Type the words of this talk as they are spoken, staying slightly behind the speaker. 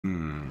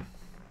Hmm.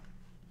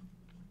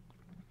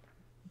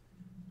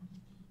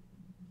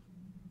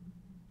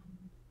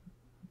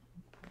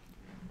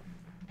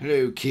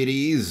 Hello,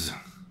 kitties.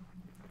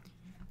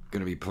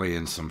 Gonna be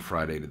playing some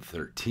Friday the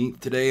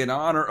 13th today in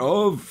honor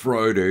of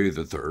Friday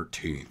the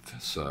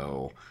 13th.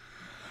 So,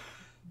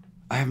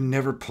 I have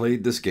never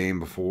played this game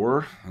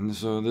before, and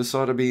so this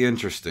ought to be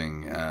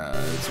interesting.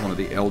 It's one of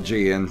the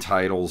LJN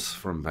titles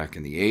from back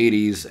in the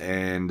 80s,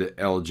 and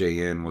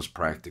LJN was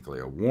practically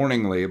a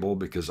warning label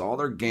because all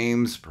their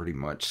games pretty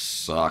much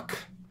suck.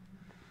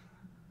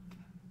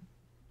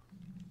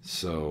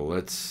 So,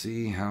 let's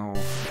see how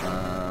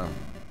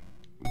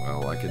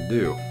well I can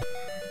do.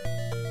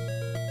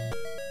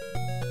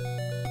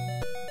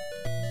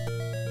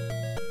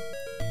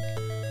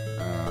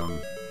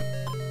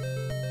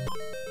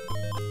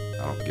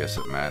 I don't guess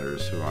it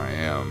matters who I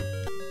am.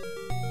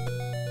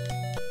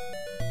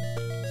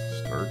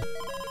 Start.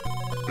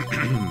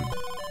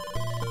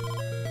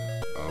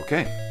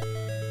 Okay.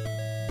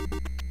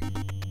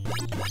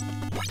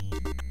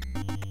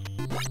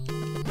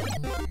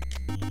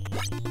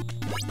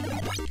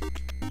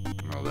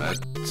 Well, that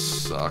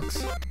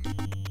sucks.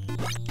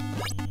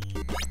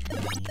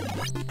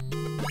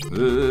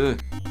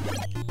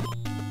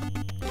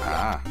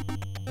 Ah.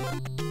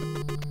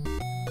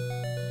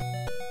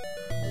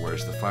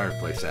 Where's the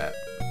fireplace at?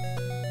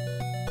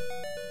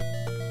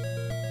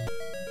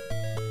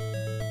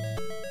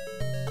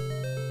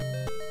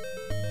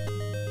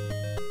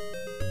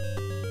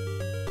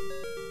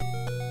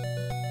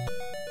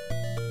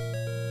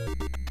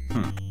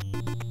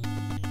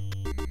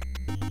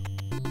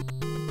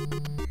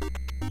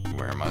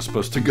 Where am I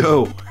supposed to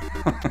go?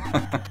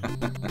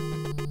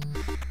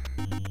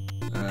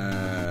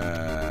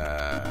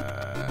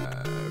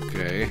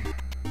 Okay.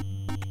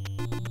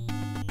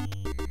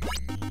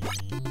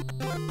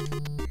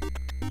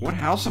 What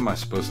house am I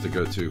supposed to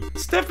go to?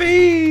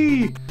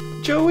 Steffi!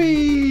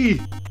 Joey!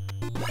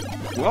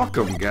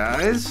 Welcome,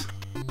 guys.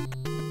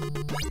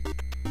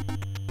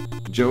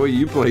 Joey,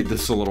 you played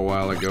this a little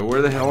while ago.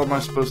 Where the hell am I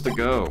supposed to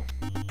go?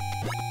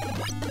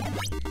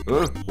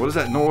 Ugh, what is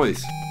that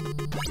noise?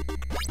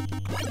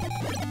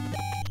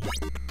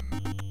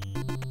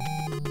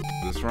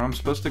 Is this where I'm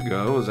supposed to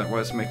go? Is that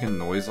why it's making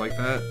noise like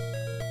that?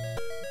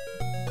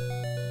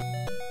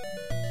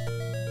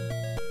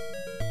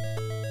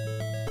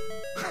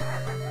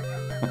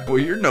 Well,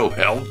 you're no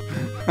help.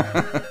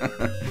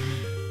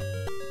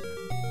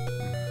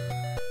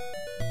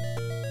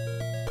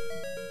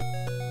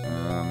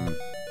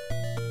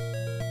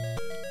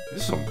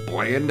 There's some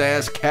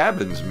bland-ass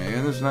cabins,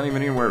 man. There's not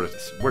even anywhere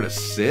where to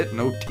sit.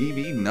 No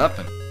TV,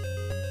 nothing.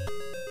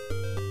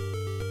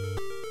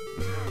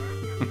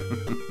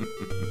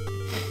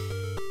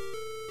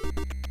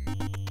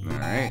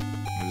 Alright.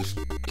 I'll just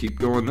keep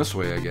going this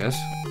way, I guess.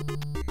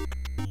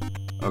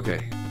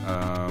 Okay.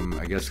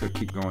 I guess I'll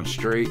keep going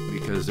straight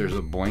because there's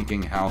a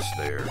blinking house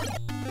there.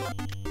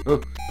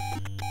 Oh.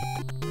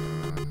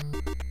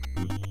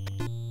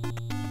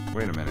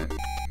 Wait a minute.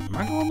 Am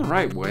I going the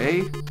right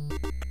way?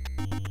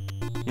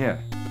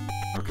 Yeah.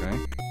 Okay.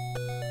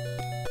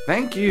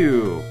 Thank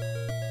you!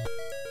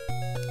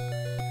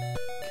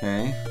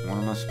 Okay, what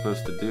am I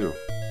supposed to do?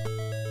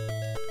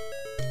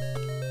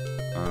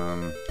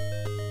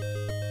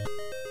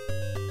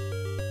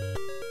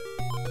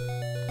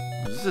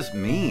 What does this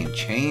mean?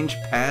 Change,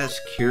 pass,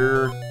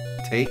 cure,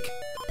 take?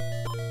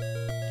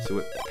 Let's see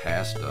what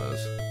pass does.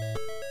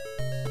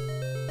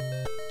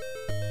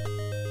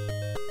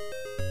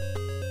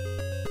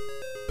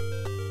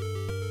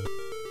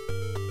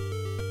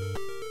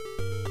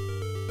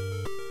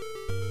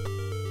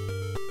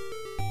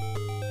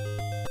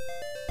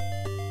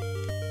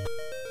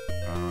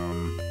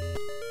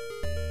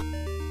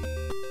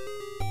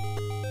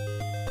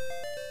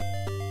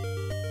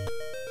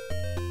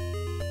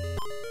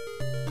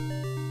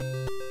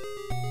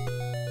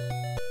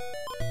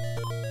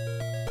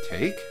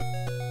 Take?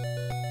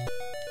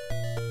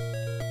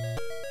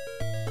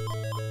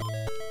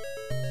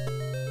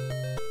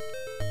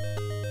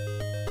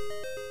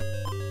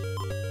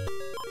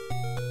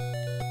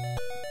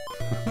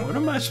 What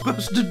am I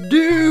supposed to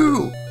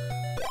do?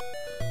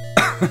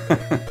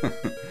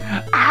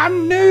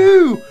 I'm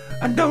new!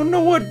 I don't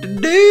know what to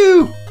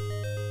do!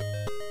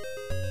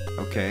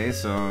 Okay,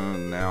 so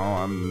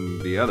now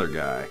I'm the other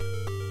guy.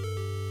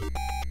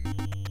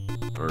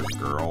 Or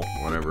girl,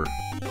 whatever.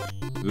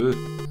 Ugh.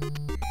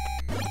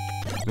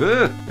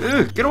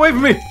 Get away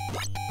from me!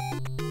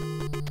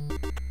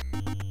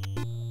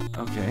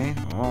 Okay,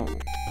 well...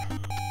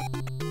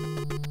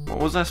 What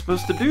was I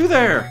supposed to do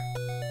there?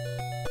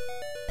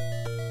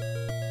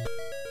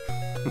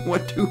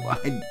 What do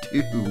I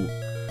do?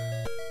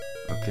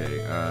 Okay,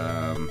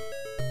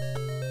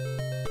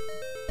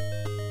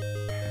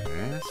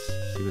 pass?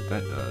 See what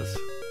that does.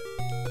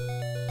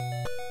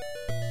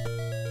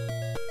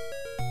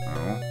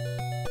 Oh.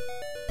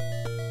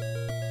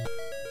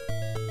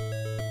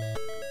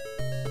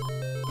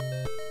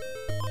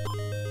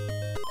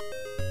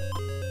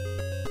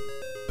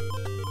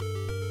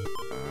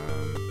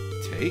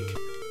 Take?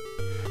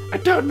 I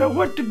don't know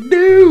what to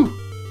do!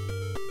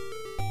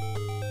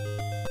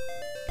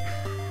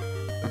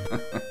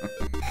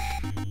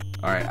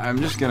 Alright, I'm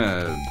just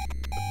gonna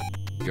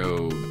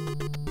go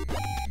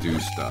do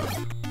stuff.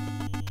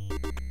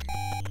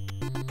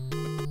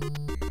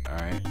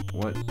 Alright,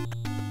 what?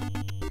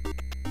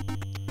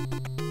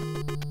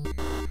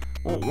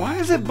 Well, why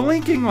is it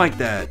blinking like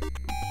that?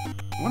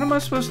 What am I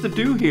supposed to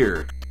do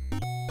here?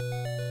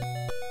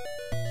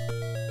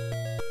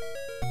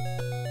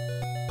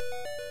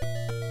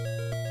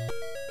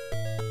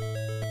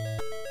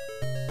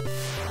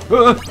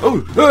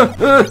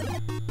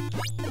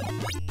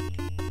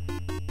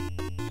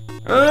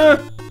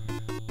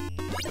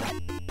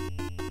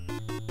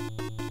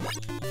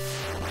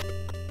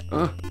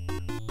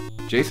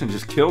 Jason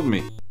just killed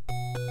me.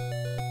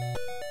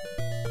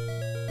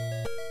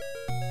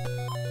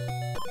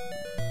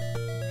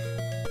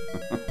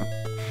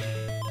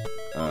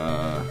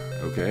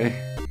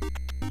 Okay.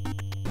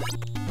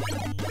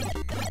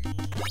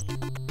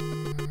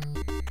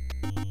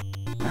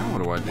 Now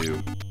what do I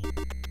do?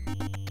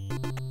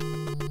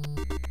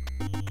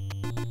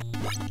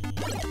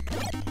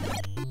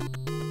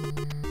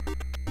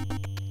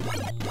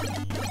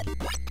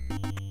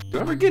 Do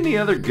I ever get any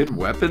other good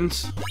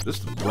weapons?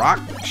 This rock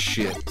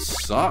shit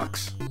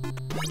sucks.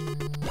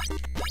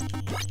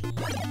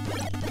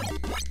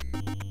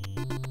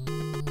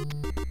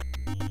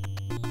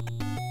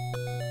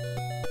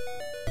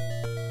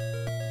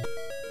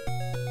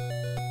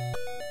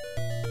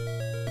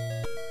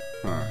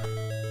 Huh.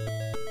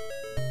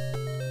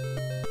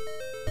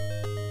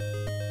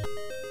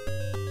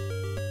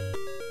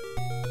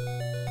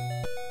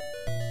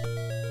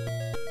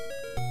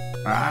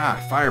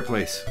 Ah,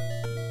 fireplace.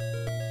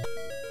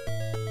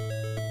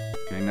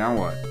 Okay, now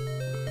what?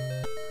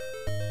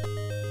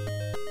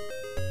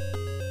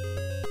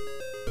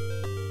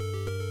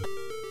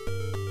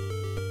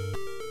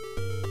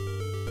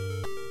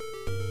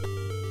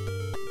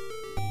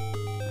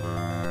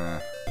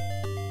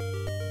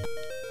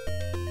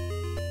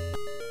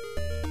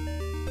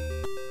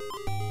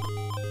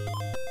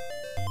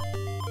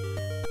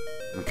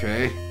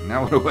 Okay,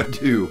 now what do I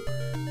do?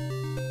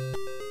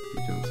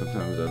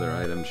 Sometimes other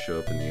items show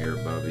up in the air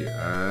above you.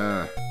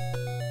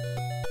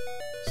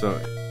 So,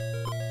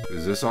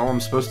 is this all I'm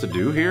supposed to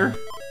do here?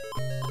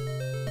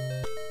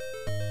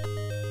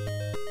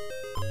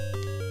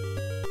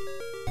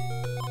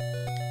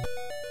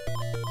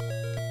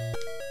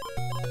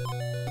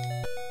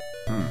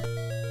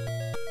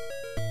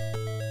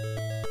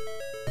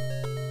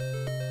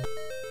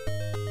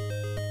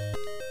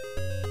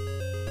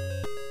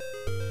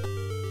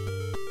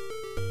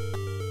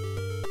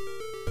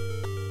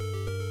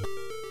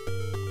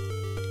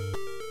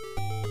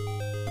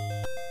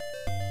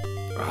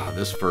 Oh,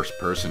 this first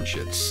person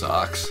shit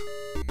sucks.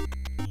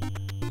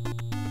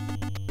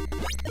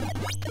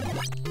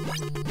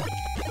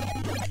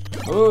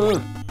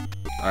 Oh.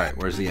 Alright,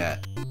 where's he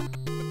at?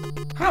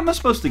 How am I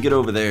supposed to get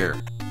over there?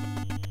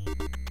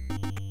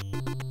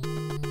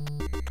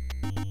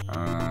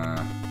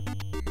 I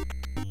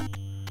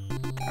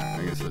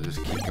guess I'll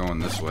just keep going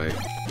this way.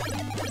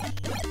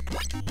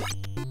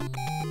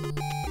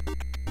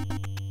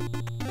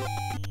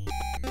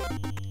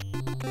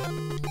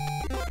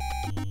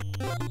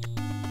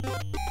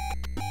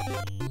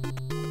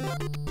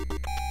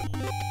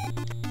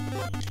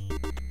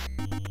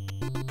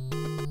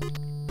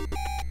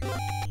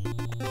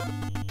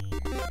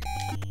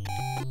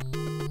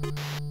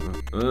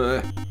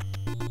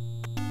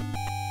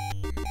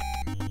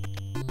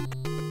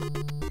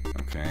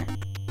 Okay.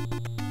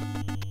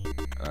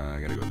 I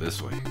gotta go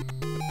this way.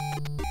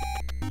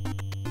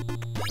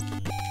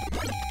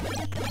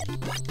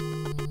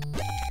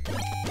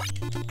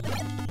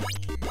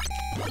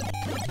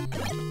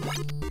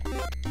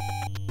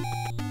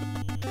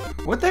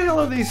 What the hell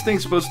are these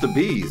things supposed to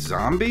be?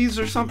 Zombies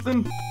or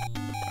something?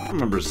 I don't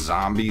remember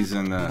zombies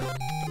in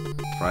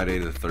Friday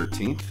the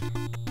 13th.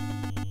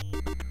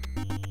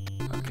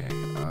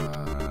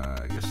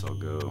 I guess I'll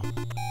go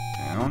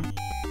down.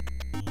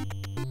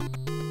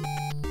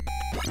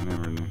 I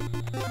never knew.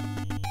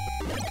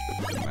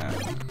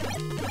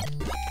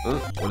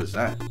 What is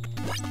that?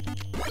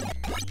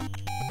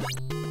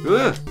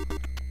 Ugh!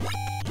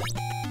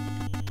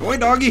 Go away,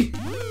 doggy!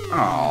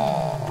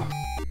 Aww.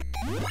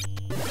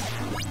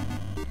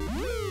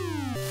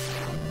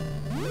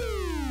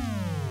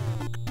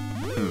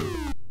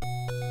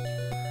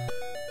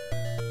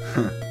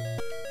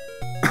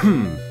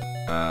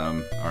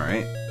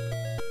 Alright.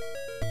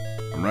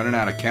 I'm running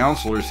out of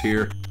counselors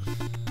here.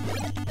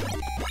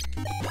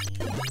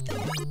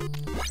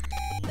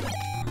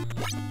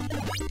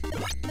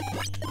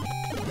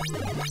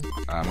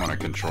 I'm on a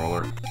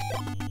controller.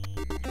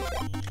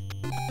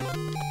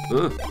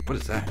 Ugh, what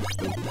is that?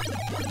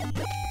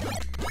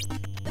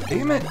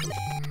 Damn it!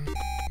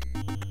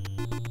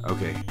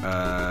 Okay,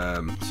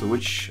 so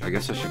I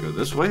guess I should go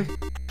this way?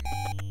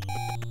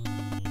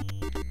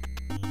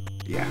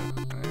 Yeah,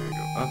 and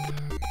go up.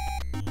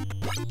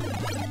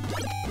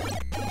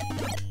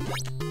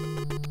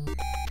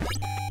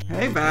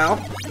 Hey, Val!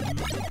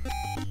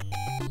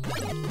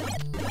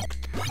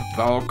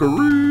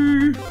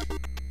 Valkyrie!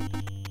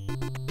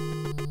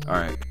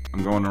 Alright,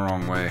 I'm going the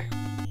wrong way.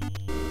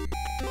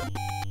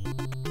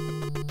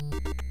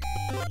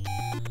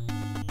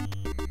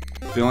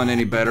 Feeling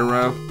any better,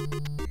 Ro?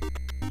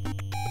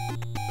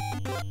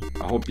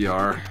 I hope you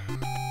are.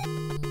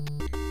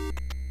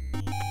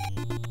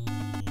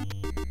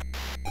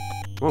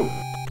 Whoa.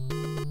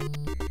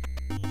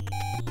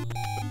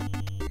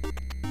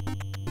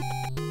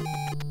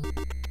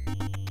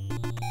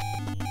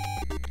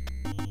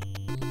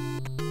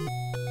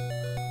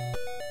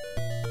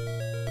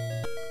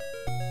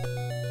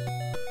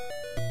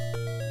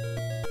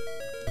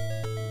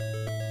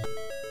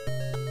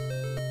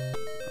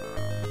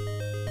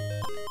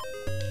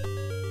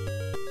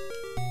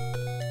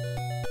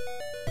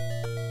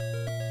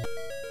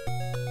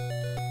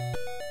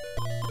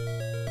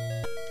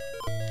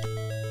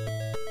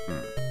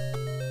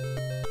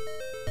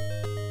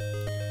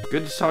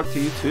 Good to talk to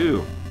you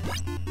too.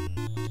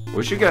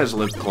 Wish you guys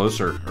lived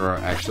closer, or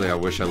actually I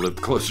wish I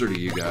lived closer to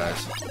you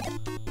guys.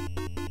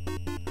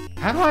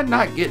 How do I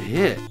not get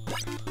hit?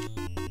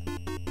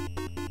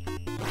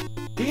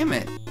 Damn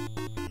it.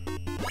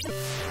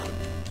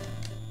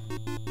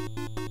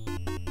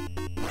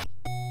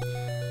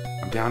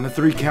 I'm down to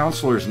 3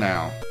 counselors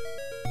now.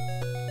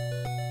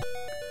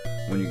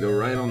 When you go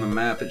right on the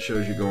map, it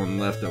shows you going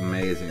left.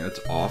 Amazing. That's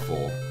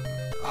awful.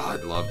 Oh,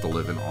 I'd love to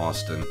live in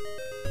Austin.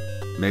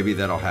 Maybe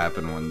that'll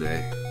happen one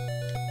day.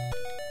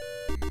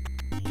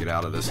 Get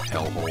out of this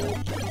hellhole.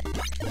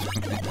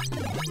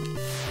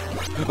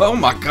 Oh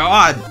my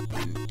god!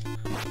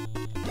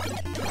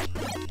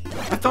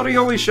 I thought he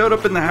only showed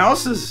up in the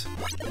houses.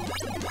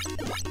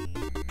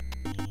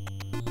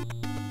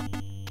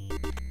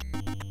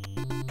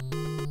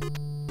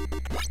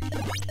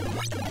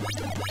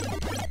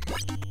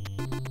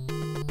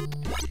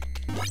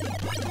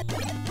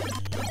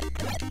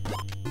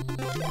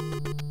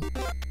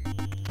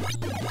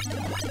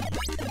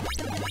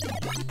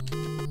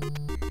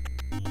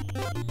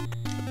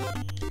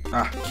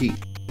 Ah, key.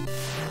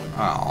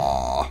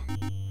 Aww.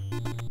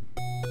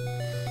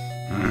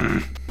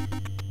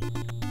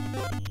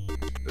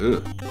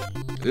 Ugh.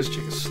 This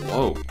chick is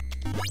slow.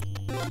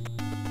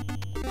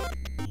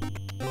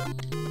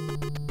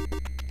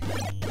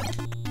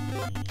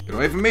 Get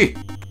away from me!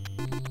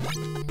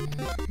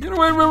 Get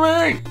away from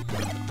me!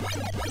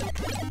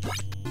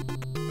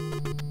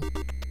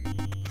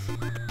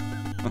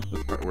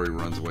 The part where he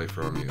runs away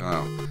from you.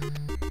 Oh.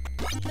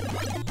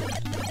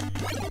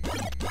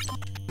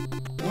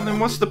 Well, then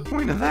what's the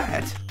point of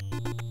that?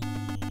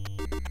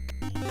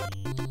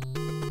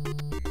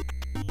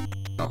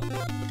 Oh.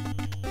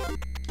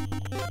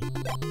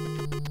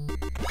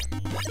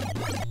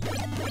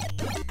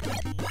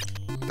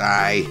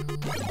 Die.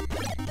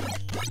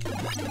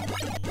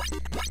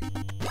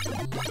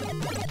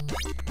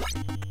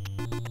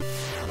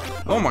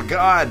 Oh my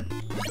god.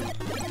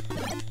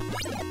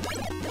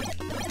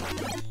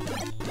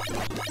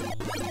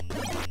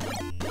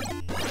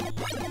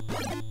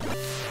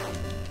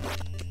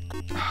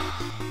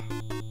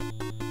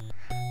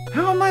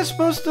 How am I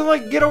supposed to,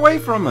 like, get away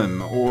from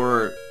him?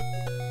 Or...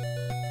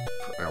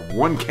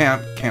 one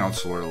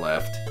counselor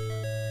left.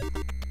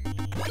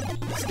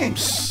 This game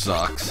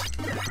sucks.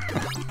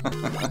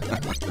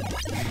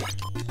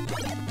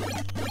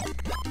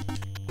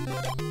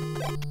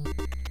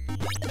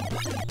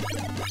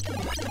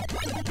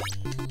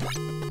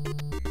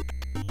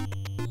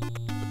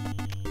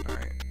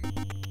 Alright.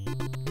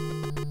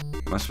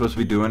 Am I supposed to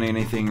be doing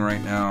anything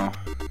right now?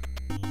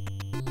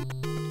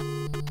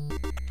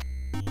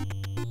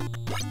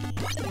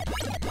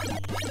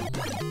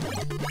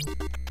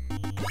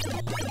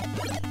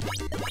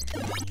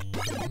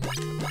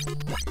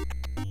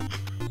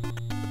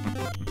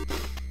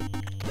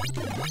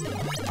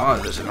 Oh,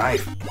 there's a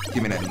knife.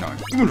 Give me that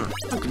knife. Give me that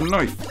fucking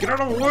knife. Get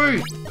out of the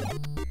way.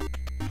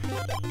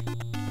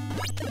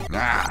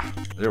 Ah,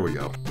 there we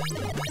go.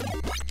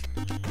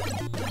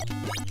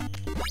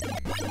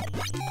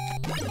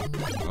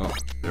 Oh,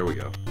 there we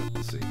go.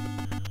 Let's see.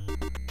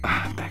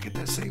 Ah, I'm back at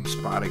that same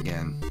spot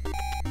again.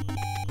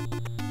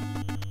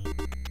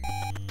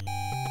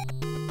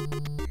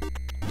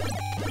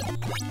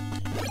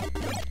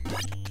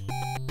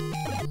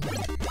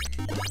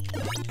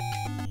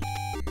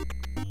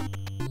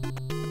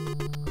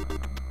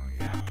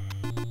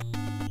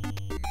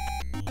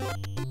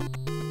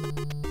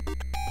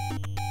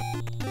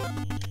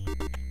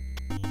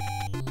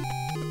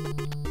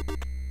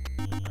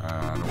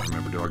 I don't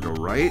remember. Do I go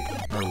right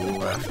or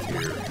left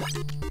here?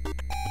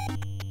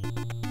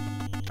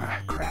 Ah,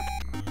 crap.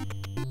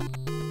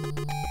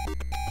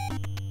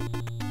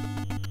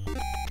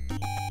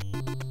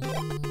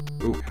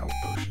 Ooh, health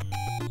potion.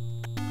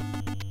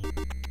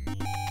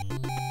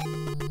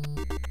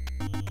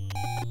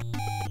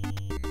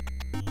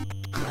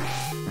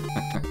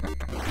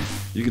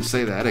 You can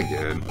say that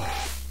again.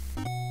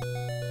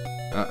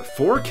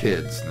 4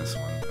 kids in this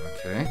one.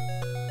 Okay.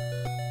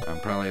 I'm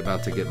probably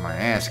about to get my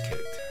ass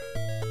kicked.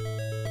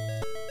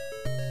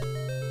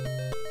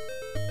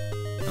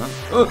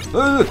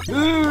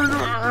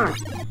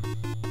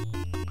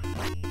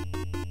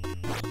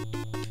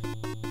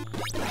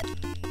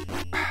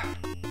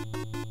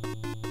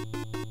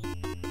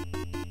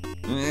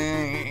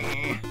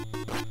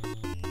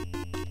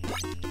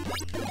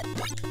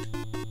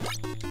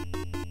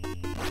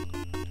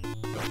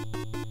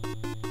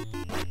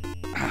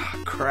 Ah,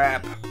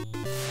 crap.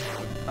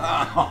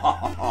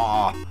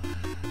 Oh,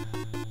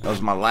 that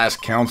was my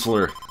last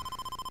counselor.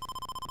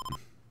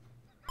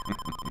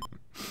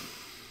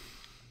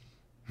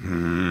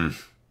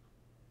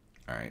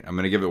 Alright, I'm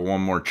gonna give it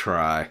one more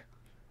try.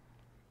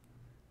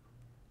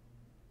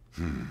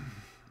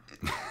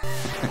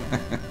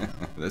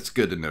 That's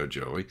good to know,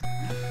 Joey.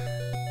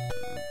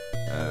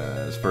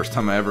 It's the first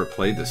time I ever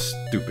played this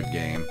stupid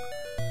game.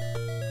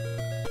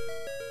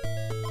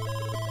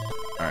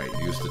 Alright,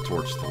 use the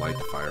torch to light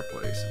the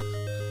fireplace.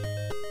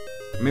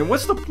 I mean,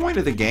 what's the point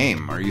of the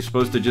game? Are you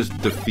supposed to just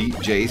defeat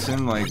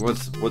Jason? Like,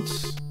 what's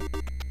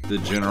the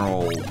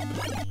general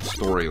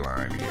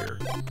storyline here?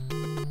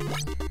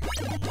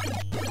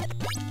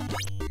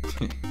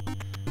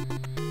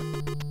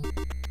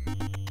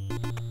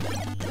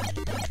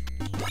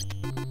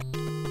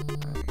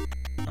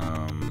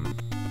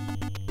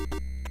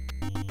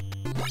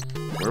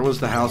 Where was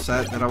the house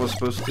at that I was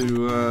supposed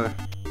to,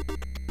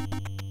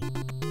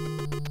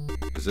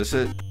 Is this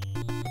it?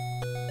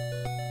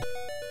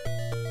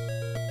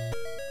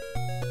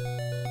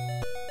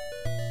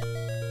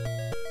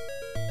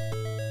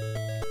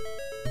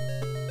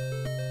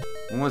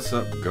 What's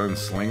up,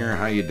 gunslinger?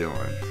 How you doing?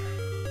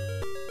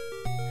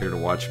 Here to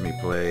watch me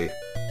play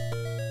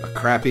a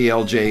crappy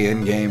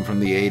LJN game from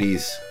the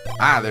 80s.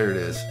 Ah, there it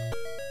is.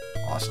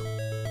 Awesome.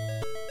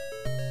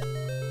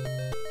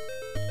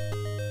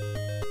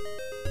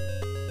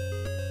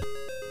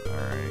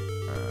 Alright,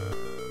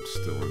 I'm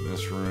still in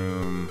this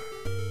room.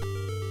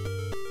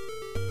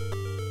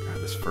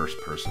 God, this first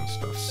person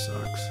stuff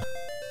sucks.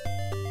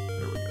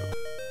 There we go.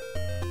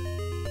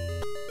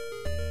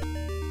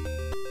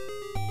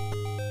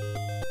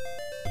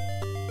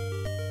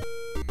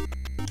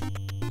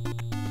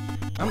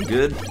 I'm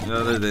good,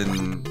 other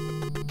than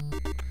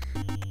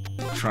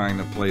trying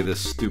to play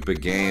this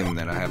stupid game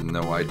that I have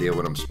no idea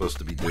what I'm supposed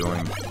to be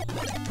doing.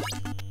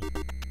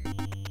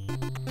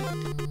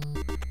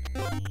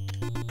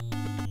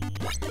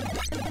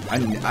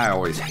 I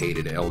always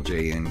hated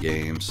LJN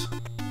games.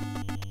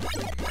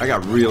 I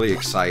got really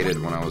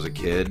excited when I was a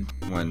kid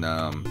when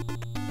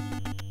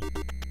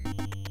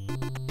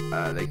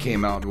they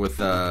came out with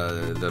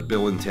the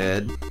Bill and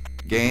Ted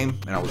game,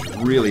 and I was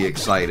really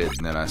excited,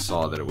 and then I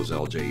saw that it was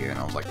LJN.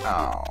 I was like,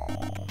 oh.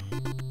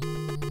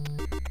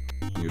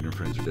 You and your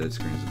friends are dead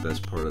screen is the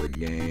best part of the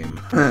game.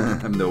 I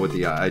have no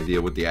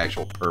idea what the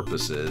actual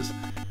purpose is.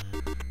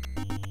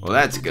 Well,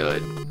 that's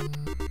good.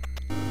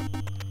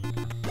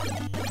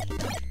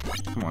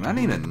 Come on, I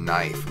need a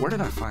knife. Where did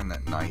I find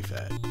that knife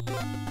at?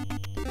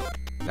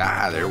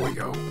 Ah, there we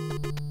go.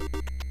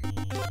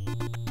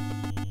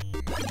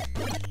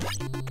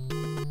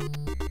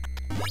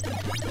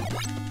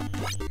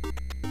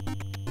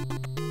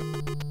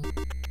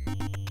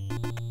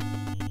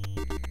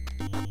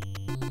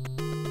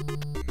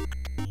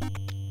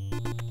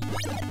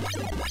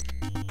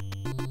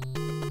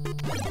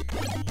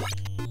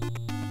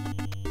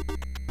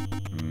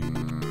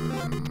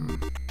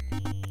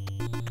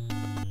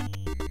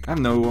 I have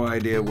no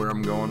idea where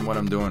I'm going, what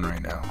I'm doing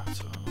right now.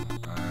 So,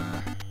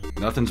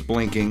 nothing's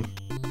blinking.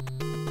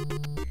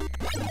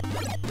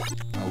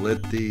 I'll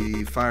lit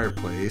the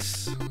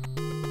fireplace.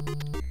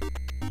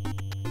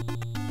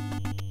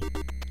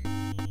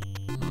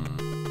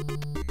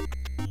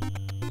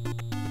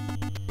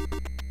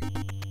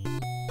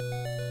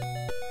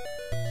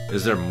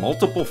 Is there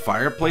multiple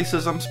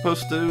fireplaces I'm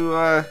supposed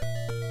to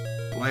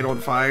light on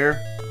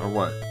fire? Or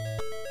what?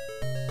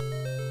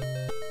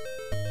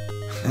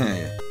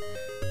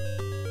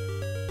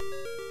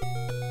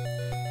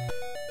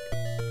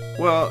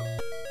 Well,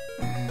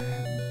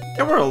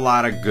 there were a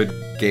lot of good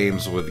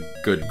games with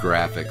good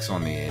graphics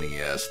on the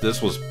NES.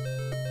 This was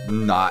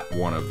not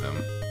one of them.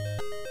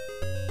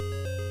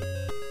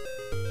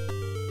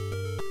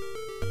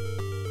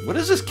 What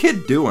is this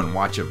kid doing?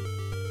 Watch him.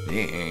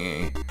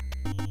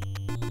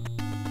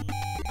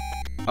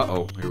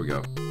 Uh-oh, here we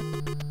go.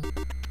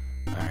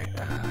 Alright,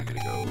 I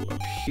gotta go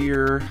up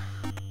here.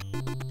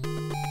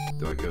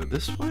 Do I go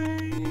this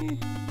way?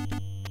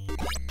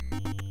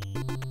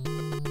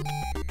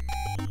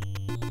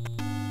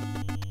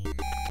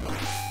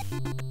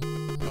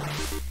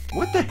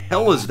 What the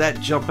hell is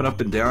that jumping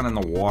up and down in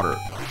the water?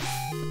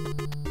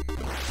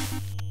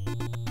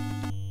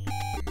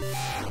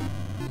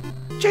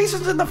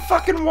 Jason's in the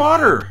fucking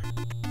water!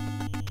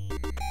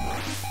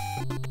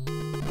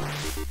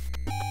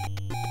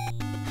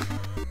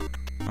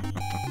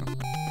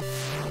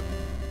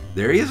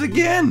 There he is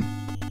again!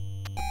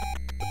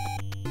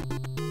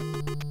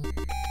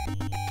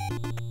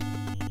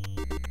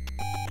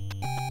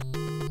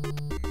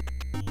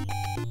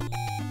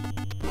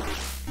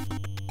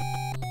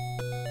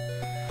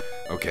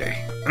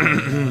 Okay.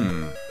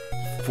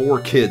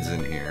 4 kids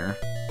in here.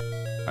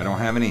 I don't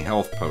have any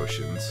health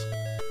potions.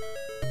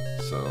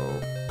 So...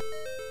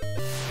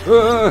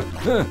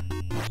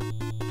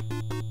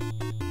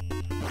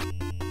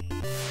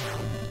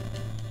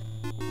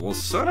 Well,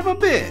 son of a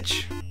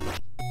bitch.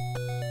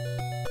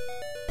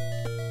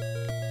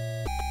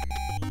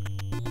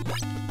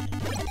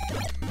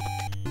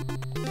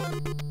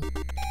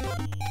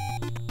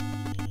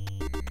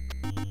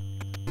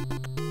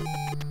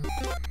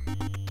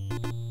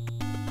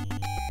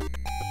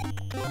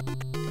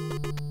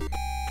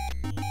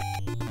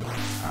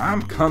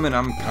 I'm coming,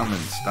 I'm coming.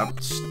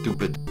 Stop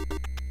stupid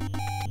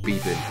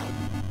beeping.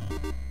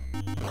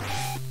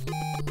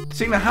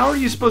 See, now how are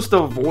you supposed to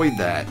avoid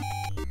that?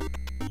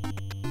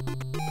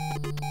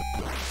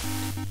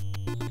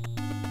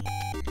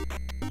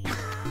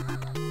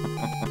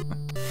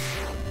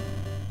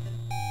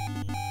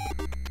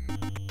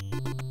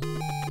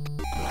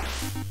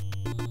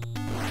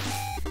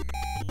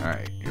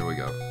 Alright, here we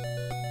go.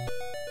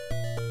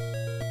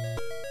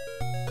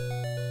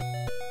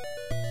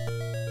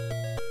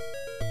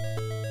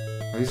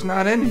 He's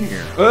not in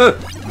here.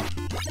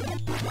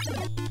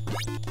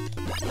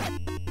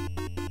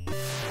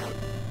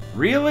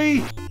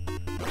 Really?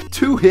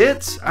 2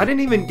 hits? I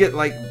didn't even get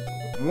like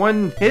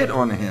 1 hit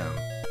on him.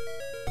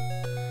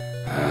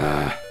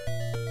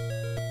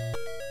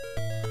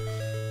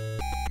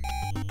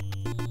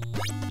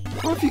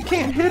 Well, if you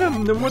can't hit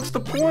him, then what's the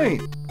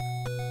point?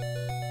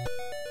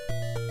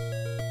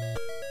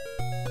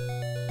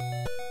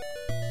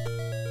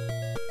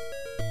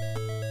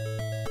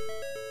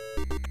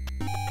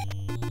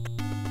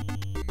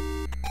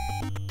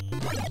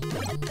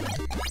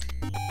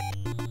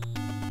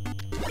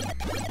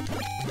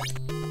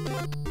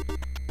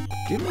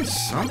 Give me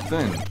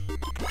something.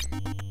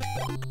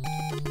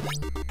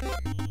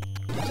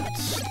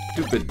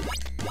 Stupid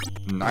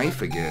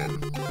knife again.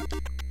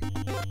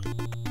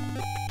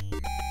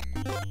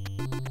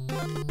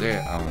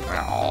 There.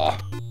 Oh.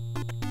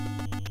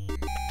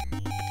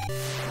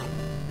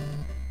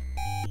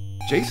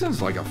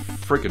 Jason's like a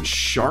freaking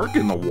shark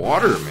in the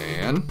water,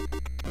 man.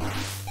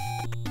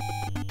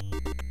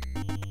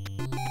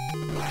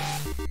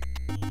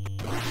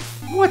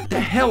 What the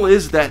hell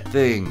is that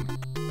thing?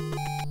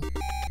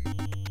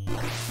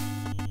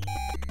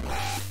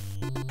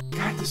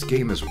 God, this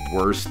game is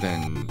worse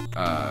than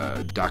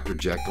Dr.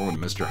 Jekyll and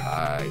Mr.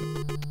 Hyde.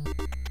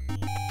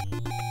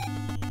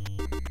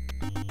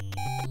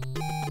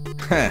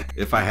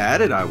 If I had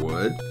it, I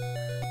would.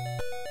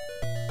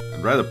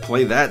 I'd rather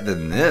play that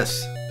than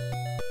this.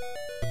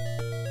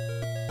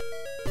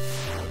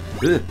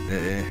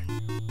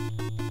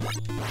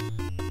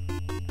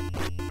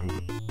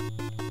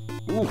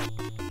 Ooh.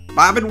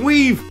 Bob and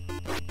weave!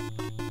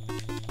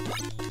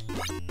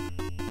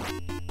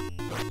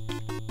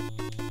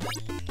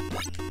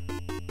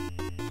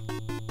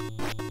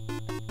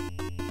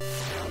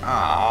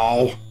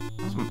 Ow!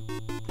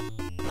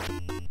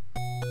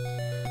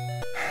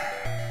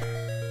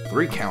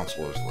 3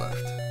 counselors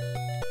left.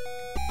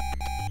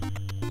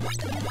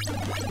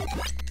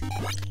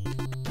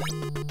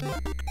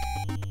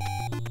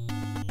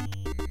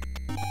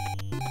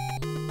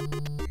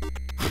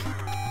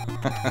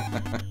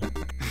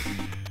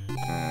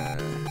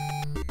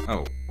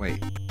 Oh,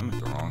 wait. I'm at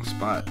the wrong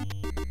spot.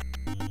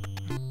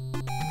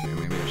 Okay,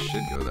 maybe I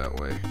should go that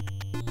way.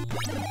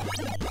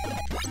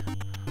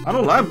 I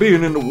don't like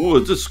being in the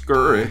woods. It's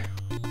scary.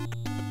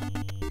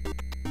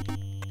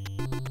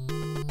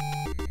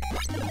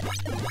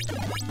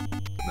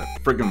 That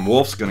friggin'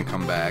 wolf's gonna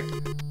come back.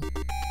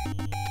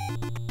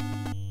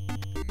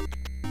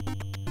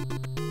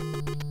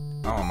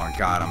 Oh my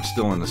god, I'm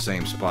still in the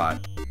same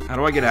spot. How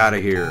do I get out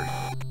of here?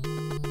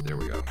 There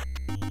we go.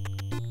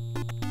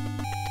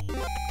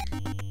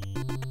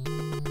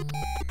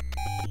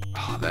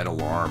 Oh, that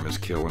alarm is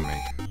killing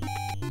me.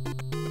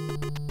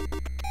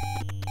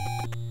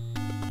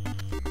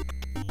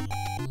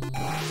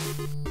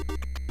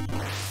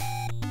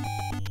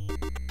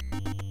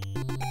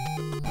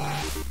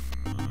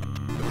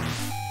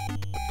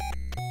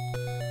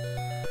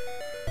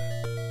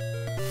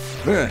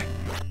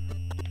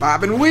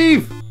 Bob and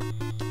weave!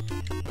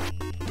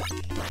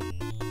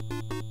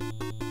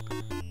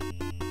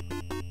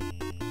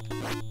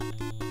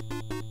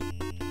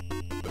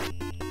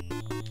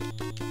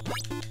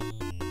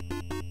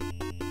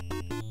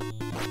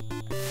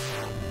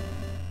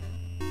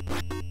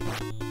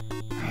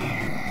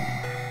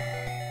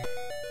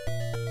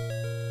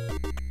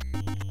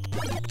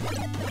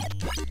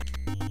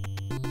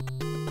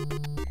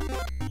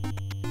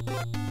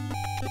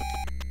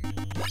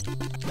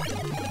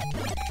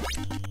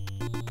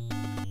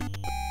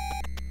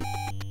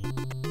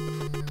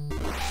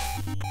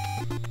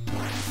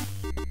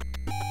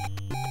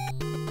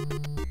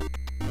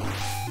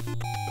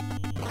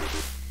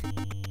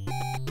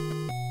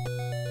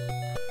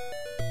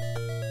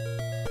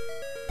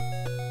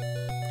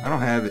 I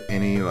don't have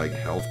any, like,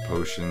 health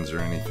potions or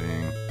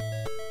anything.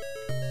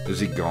 Is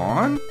he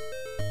gone?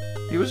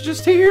 He was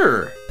just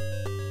here!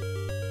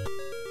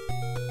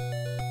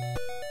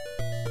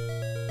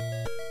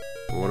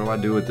 What do I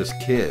do with this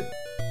kid?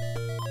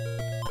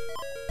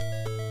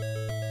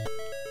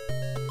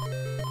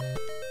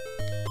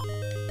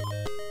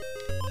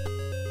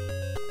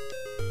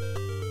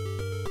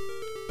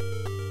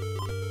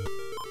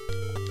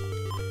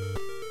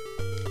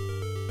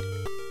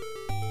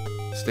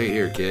 Stay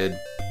here, kid.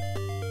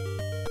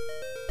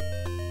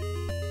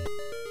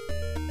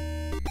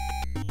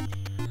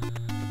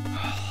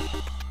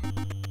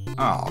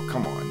 Oh,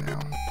 come on now.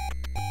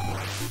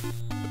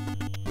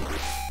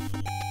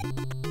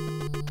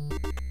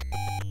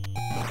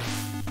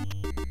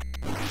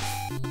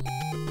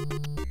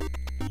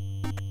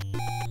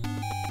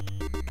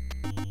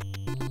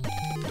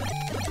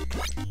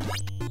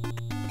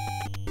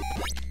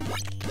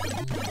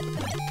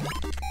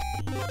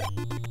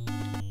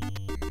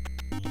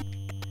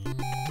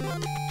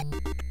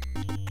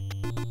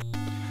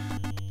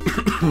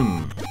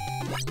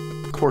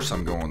 Of course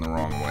I'm going the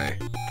wrong way.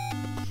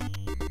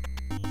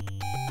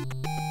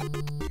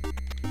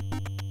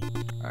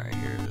 Alright,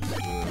 here it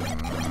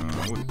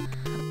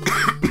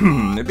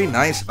is. It'd be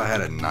nice if I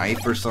had a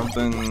knife or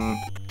something.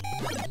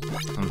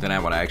 Something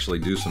that would actually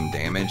do some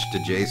damage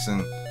to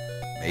Jason.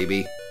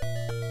 Maybe.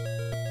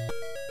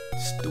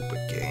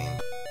 Stupid game.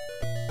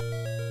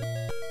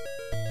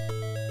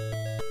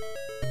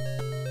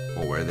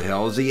 Well, where the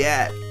hell is he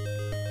at?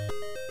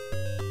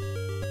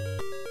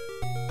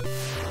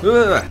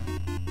 Ugh.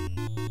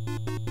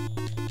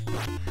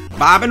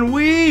 Bob and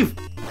weave!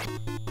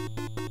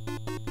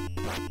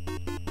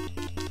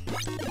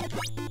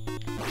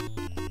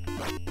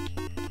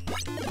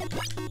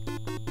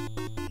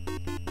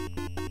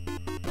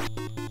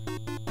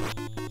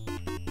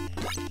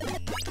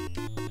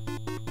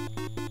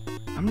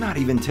 I'm not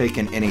even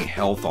taking any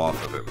health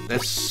off of him.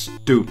 That's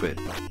stupid.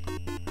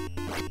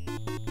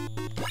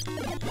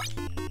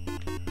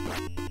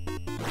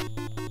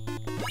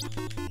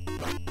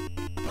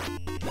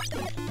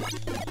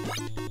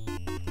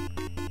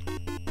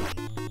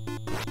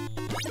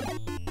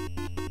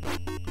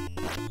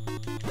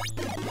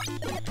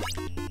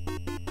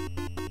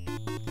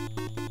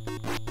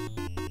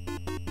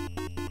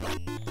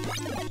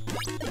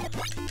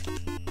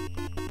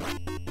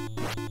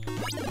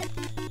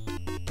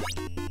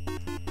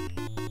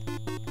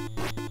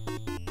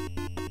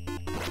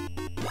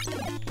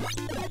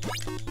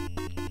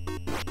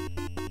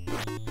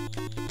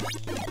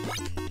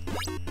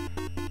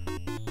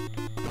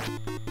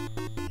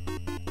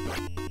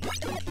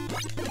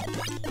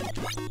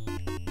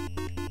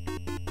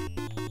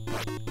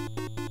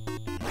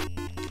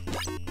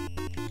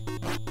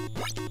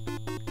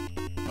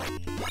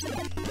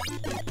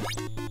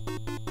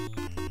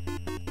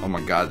 Oh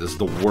my god, this is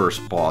the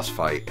worst boss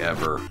fight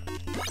ever.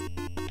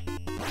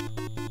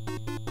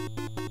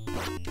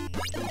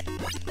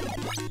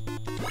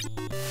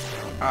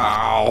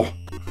 Ow!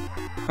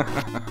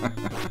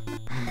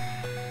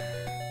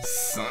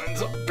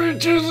 Sons of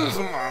bitches, this is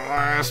my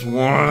last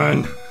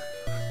one!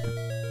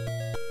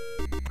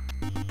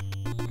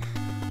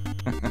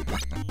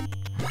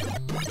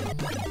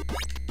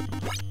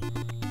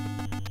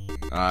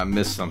 I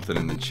missed something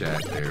in the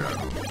chat there.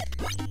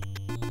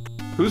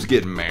 Who's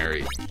getting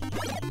married?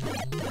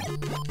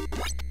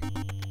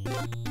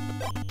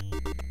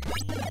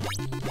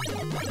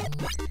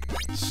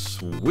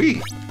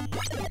 Sweet.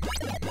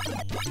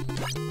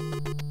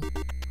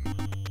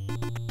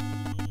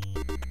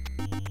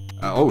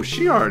 Oh,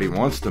 she already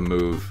wants to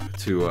move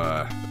to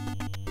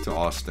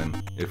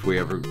Austin if we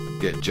ever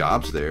get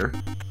jobs there.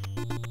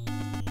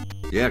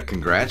 Yeah,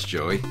 congrats,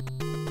 Joey.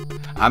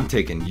 I'm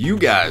taking you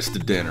guys to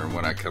dinner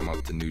when I come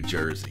up to New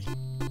Jersey.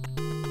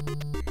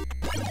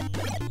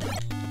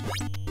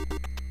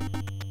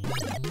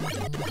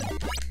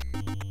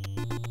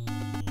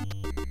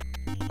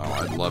 Oh,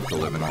 I'd love to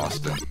live in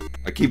Austin.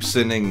 I keep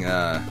sending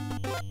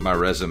my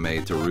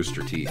resume to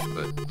Rooster Teeth,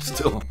 but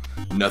still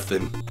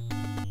nothing.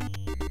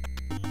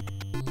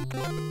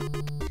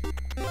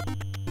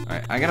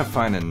 Alright, I gotta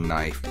find a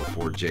knife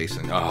before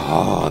Jason.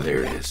 Oh,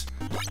 there it is.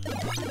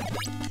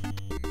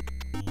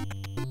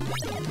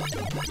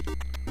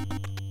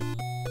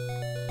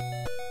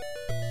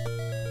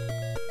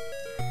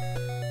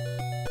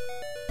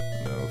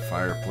 No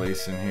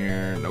fireplace in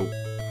here. Nope.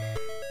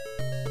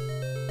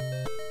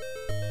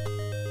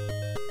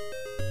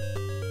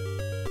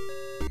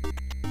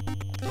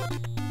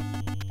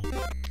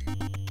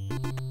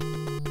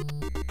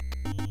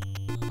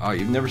 Oh,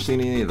 you've never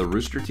seen any of the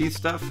Rooster Teeth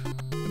stuff?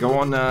 Go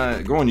on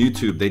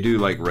YouTube. They do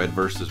like Red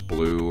versus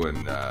Blue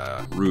and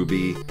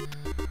Ruby,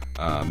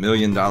 $1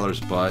 Million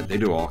Butt. They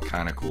do all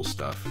kind of cool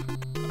stuff.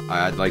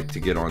 I'd like to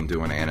get on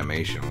doing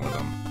animation with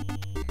them.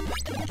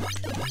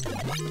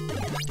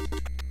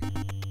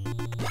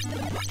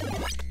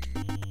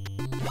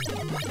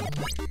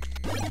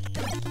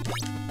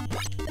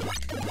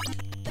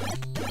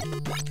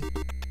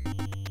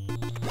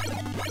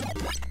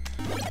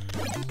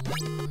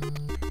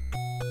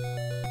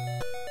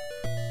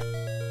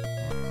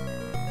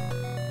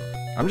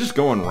 I'm just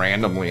going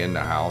randomly into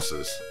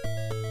houses,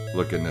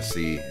 looking to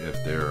see if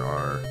there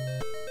are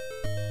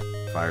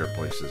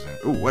fireplaces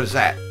in. Ooh, what is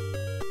that?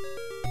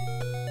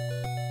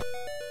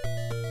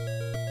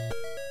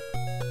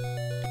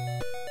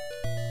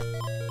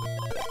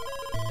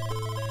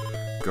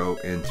 Go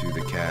into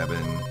the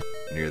cabin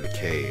near the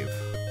cave.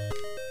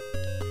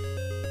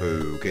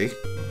 Okay.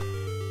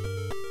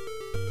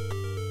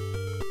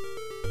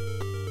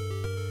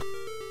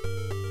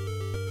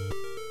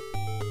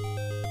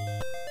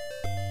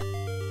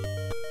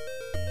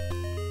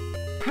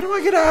 do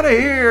I get out of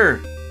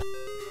here?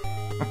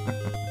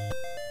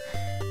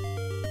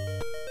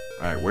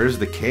 Alright, where's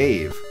the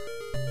cave?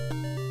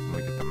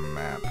 Look at the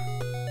map.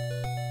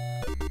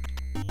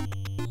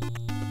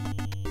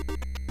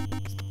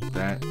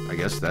 That, I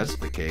guess that's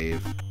the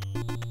cave.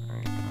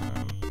 Alright,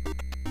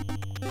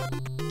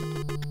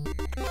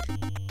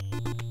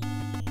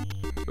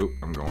 oh,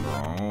 I'm going the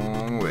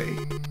wrong way.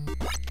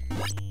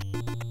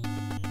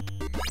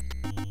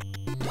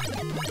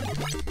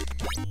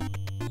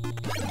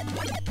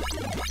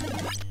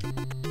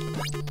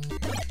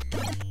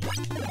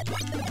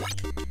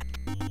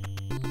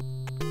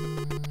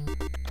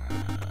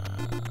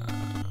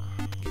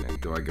 Okay,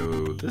 do I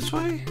go this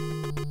way?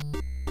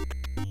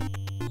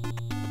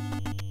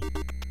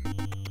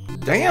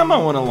 Damn, I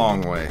went a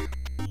long way.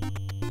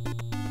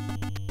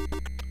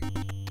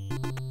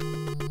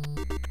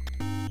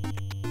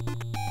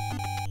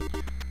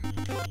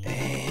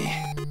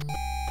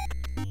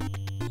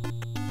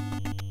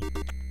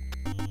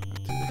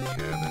 To the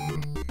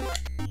cabin.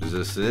 Is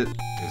this it?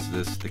 Is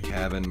this the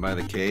cabin by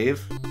the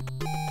cave?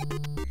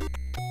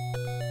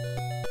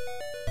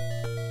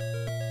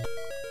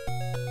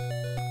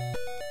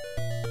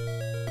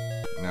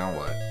 Now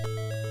what?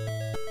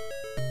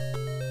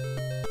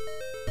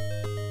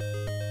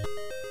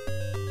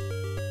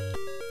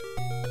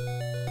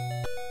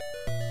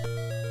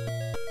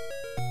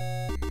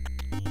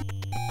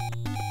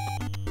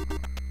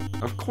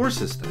 Of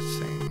course it's the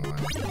same one.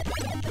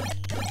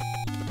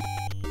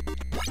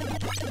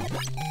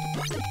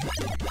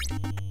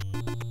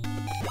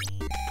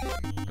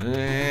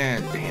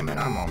 Damn it,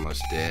 I'm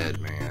almost dead,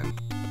 man.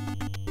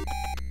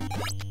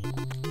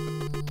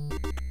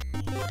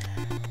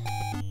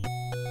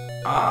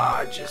 Ah,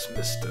 I just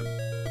missed a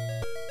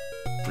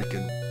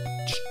freaking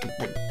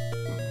stupid.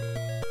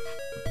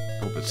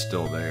 Hope it's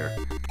still there.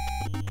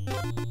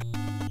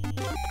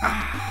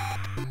 Ah,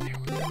 there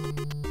we go.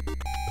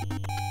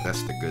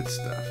 That's the good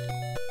stuff.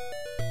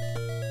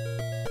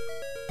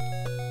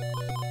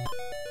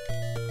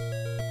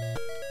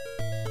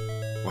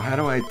 Well, how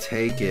do I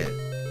take it?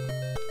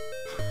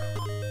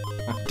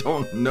 I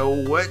don't know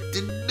what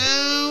to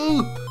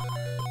do.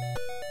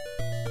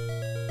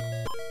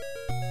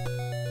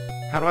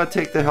 How do I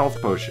take the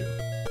health potion?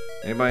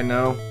 Anybody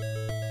know?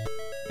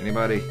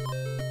 Anybody?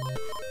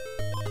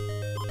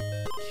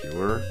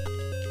 Cure?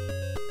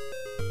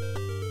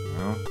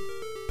 No?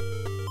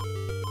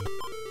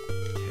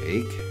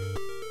 Take?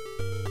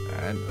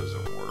 That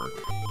doesn't work.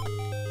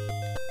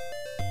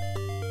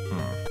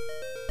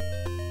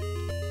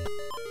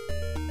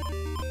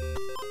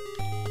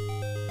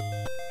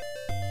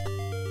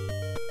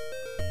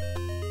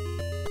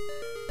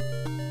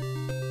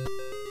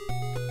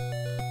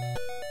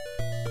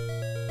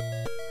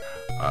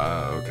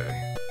 Okay.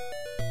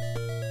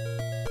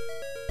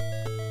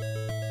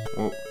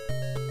 Well,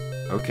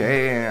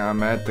 okay,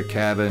 I'm at the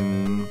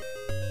cabin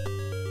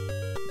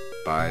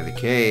by the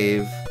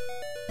cave.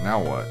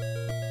 Now what?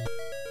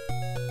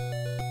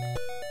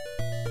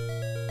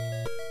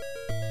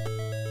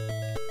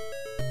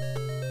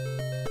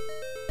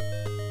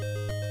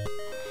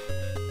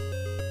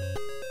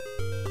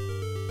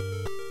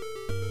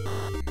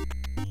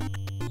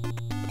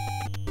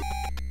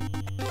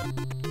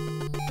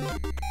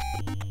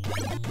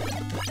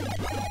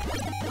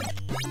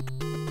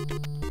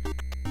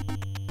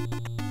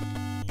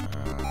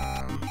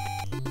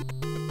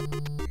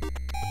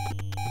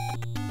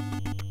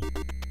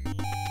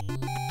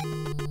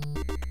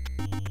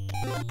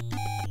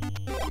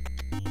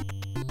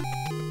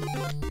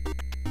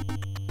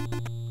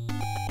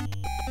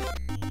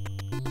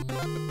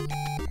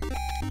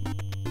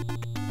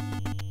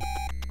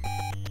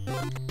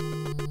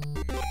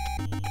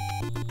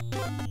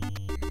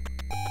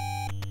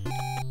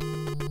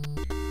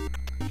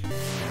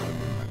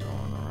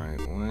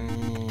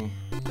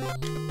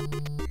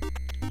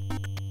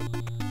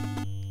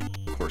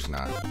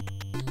 Not.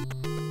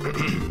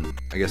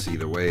 I guess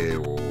either way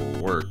it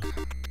will work.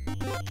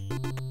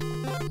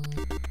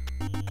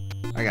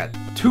 I got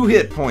 2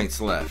 hit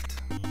points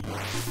left.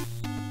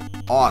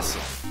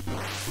 Awesome.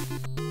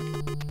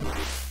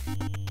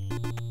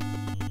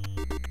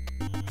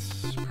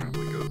 Let's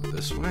probably go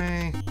this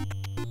way.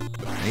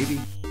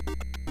 Maybe.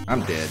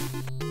 I'm dead.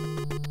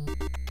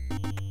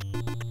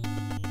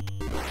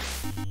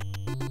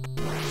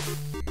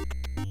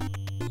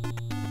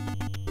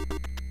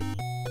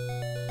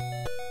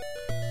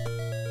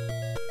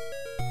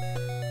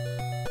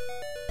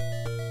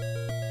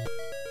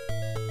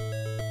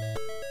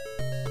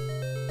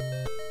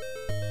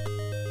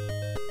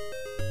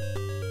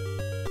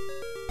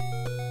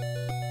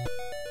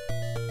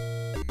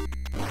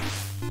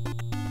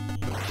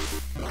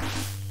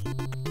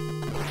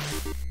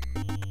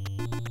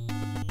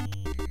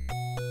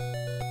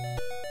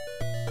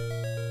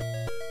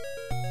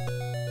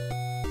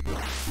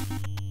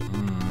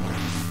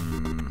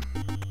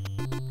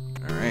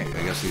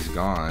 He's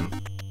gone.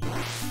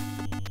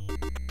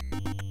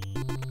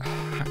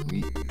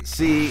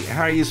 See,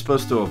 how are you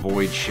supposed to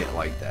avoid shit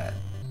like that?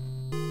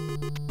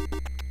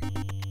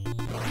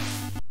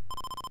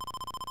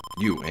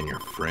 You and your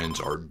friends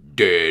are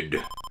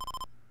dead.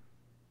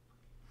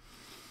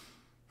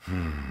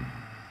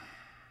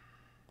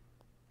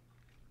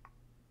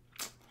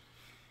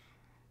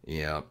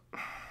 Yep.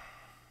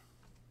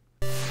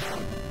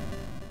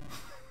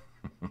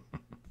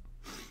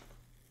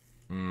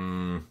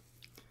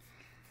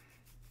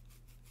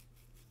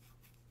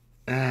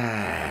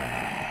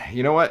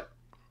 You know what?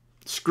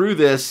 Screw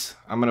this.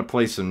 I'm going to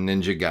play some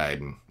Ninja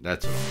Gaiden.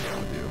 That's what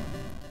I'm going to do.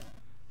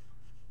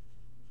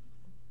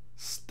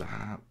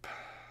 Stop.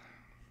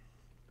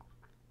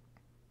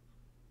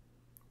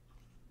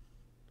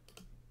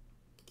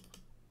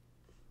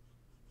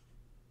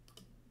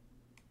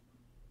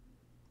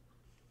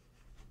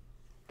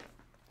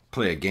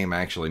 Play a game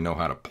I actually know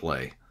how to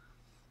play.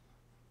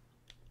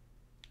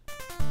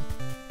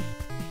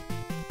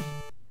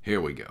 Here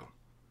we go.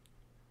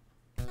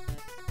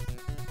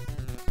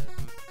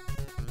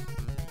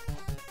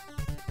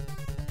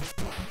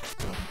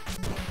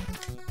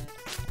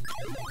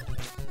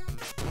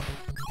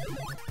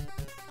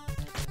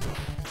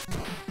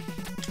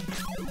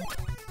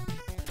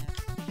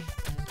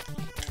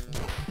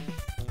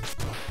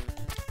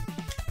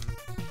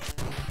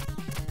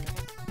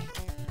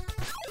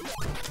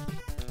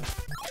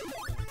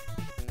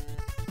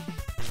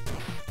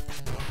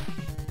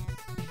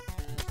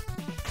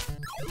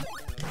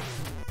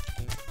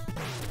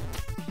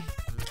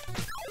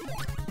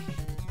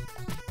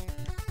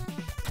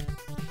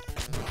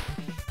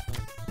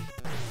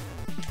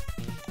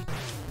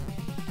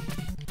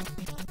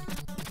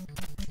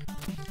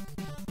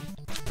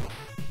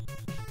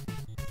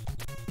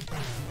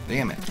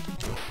 Damn it.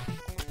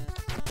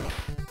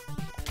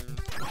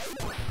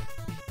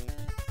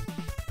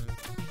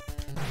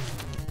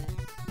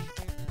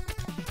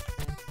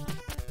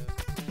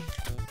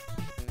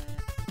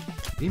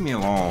 Leave me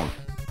alone.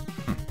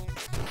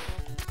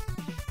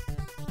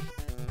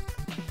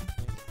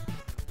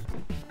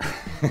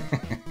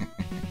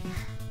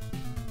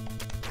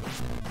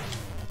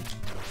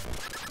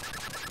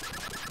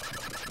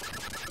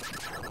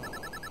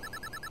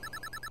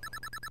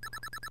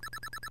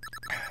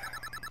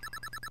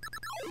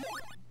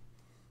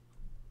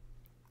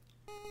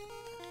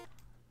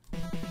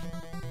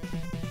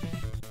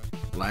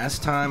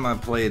 Last time I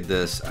played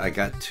this, I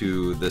got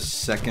to the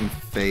second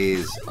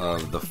phase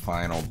of the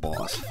final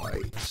boss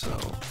fight, so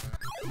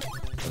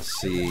let's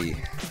see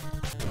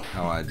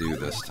how I do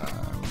this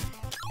time.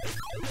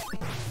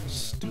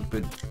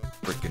 Stupid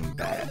frickin'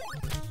 bat.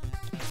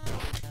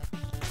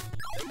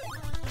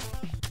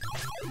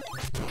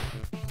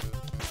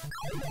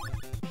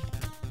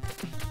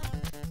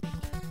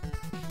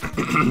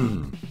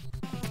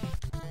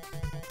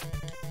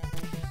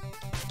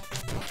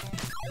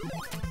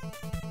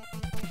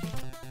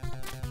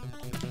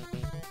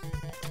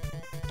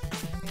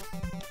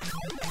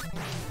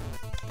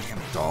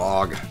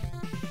 Dog.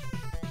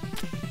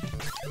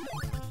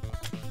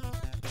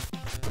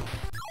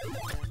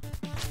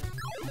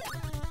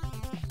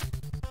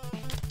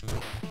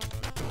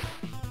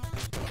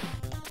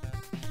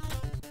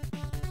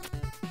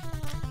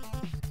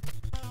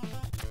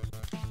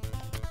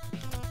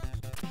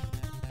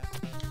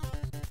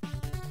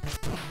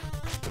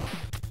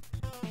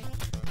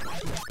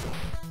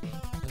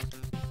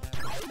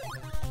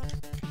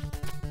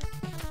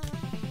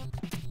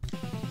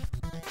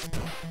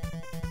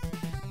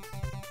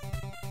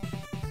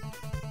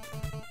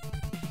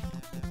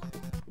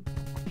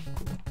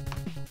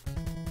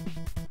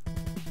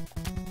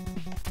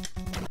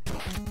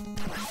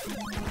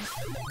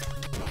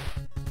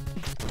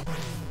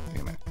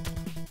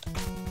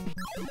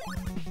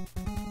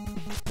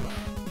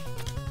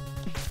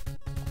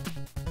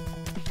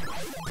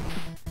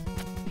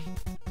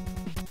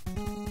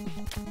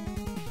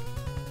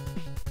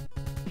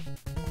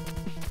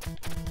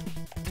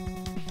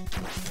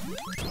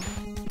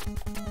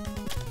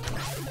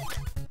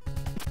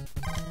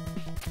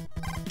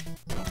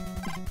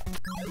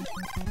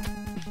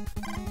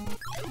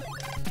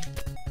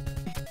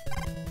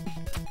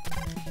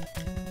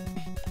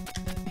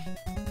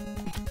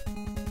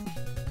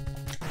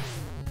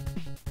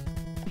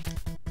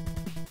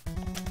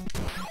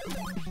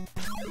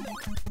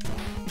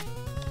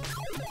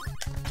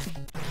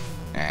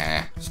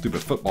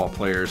 Stupid football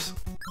players.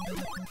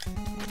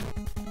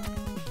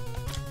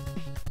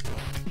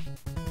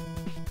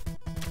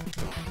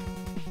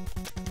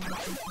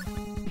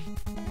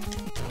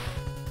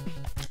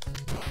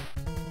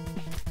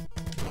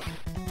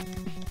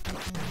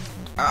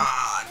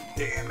 Ah,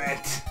 damn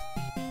it.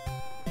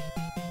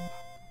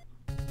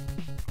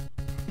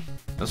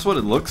 That's what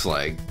it looks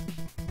like.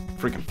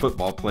 Freaking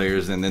football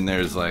players, and then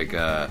there's like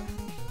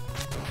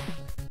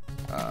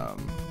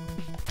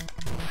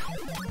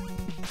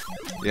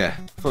yeah,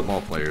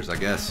 football players, I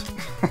guess.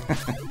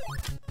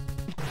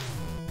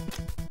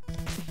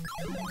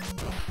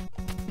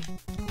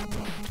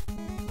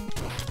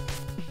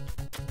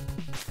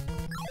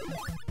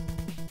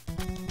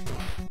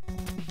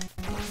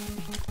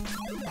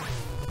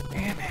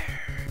 Damn it.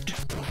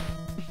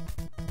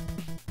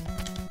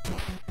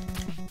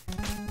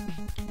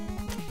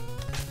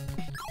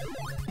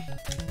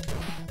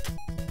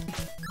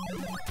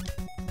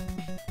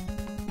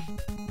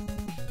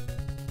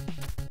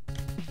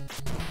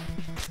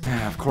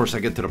 Of course, I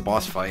get to the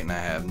boss fight and I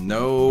have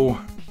no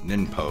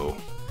ninpo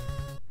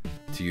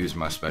to use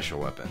my special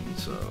weapon,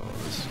 so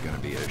this is gonna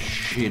be a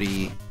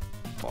shitty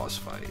boss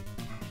fight.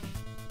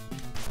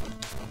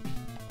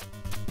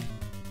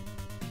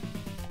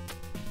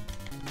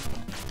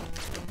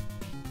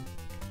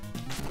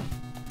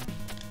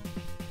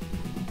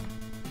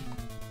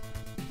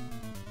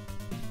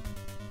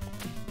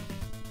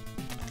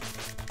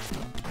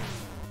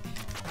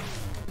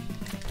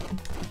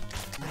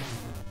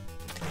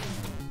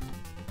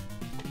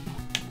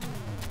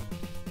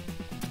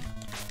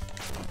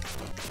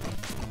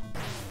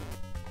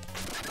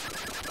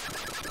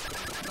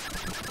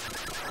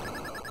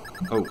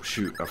 Oh,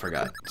 shoot, I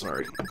forgot.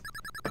 Sorry.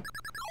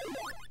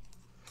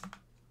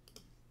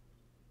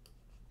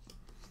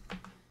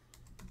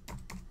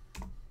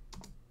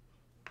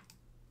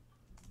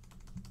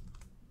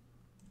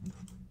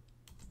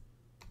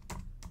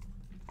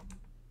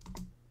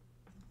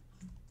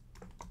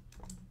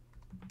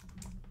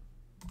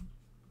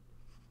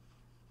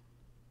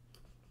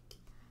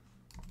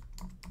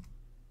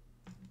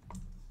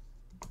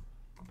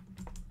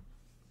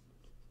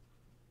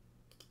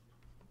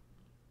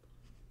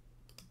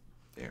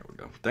 There we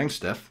go. Thanks,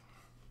 Steph.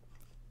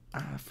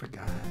 I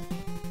forgot.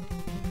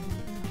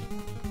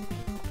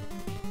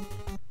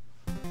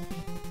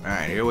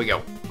 Alright, here we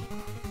go.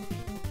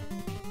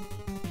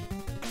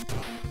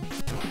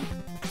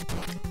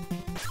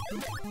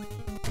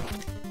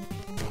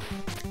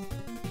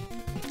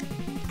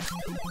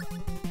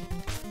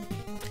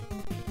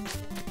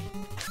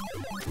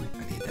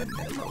 I need that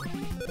info.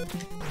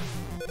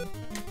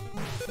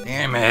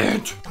 Damn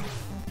it!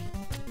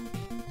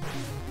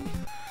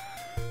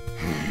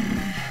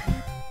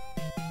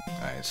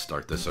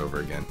 Start this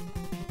over again.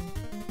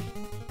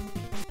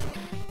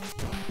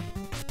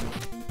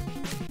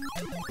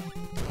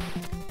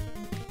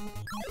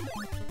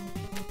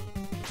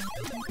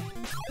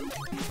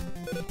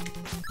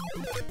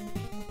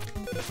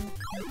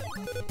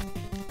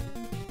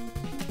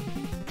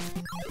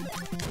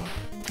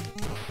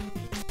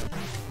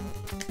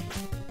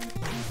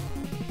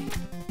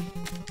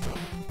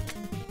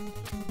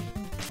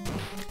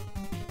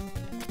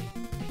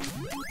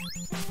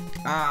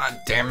 Ah,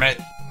 damn it.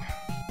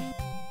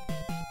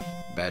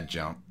 Bad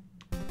jump.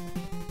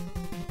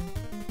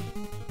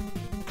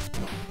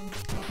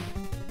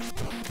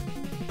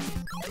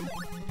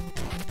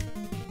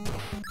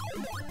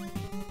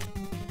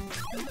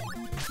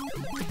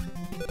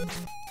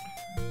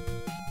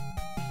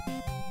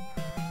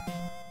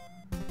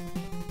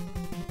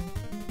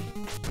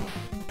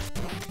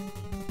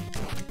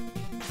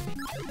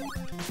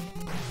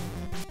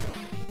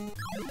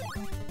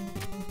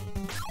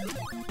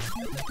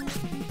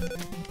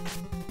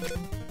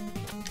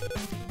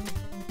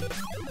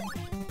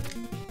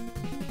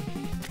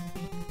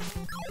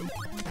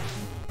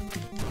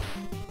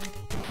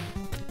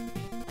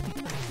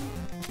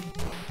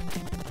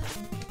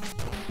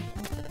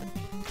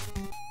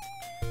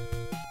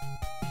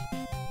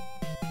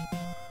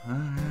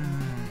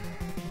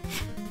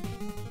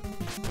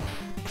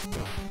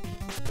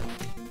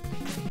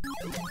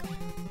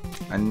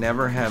 I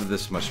never have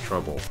this much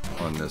trouble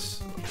on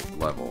this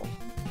level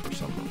for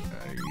some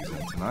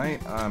reason.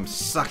 Tonight, I'm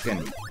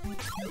sucking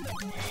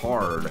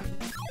hard.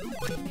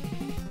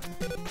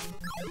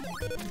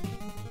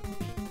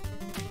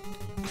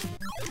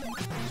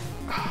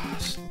 Ah,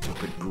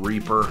 stupid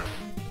Reaper.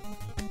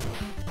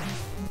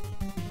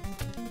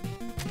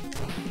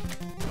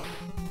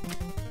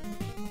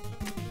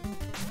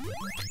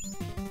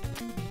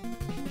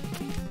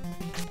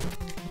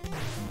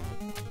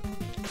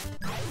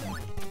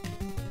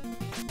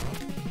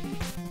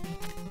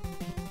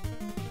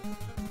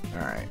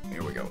 Alright,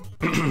 here we go.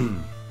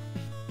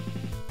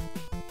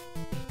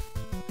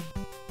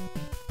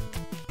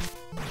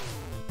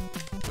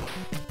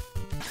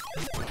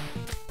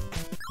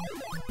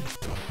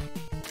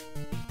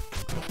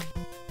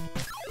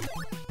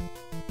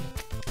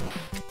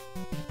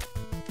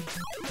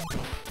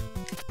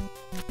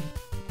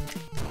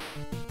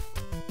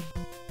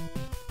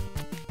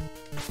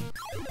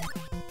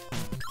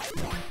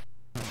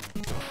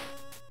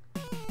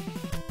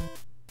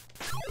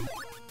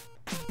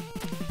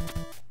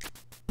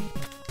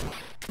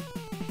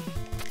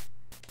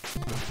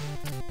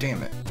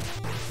 Damn it.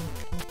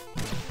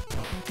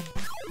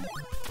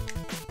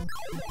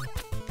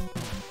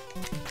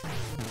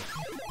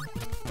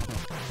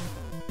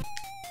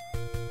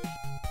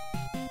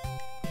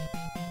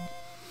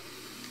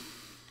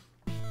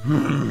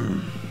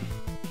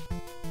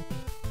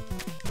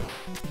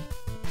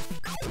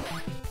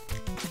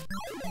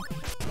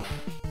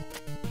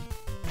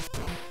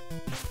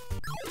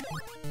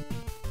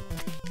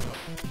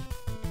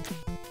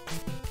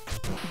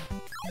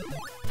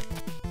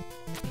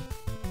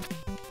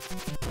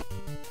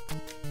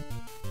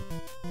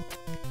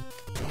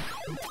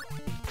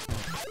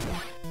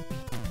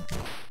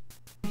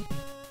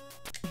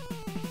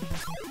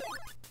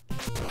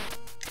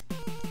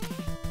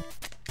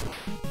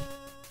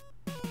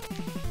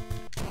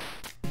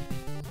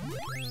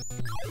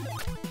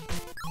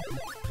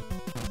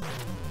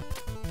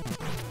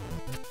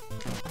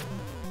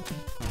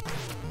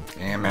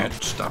 Damn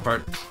it, stop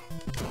it.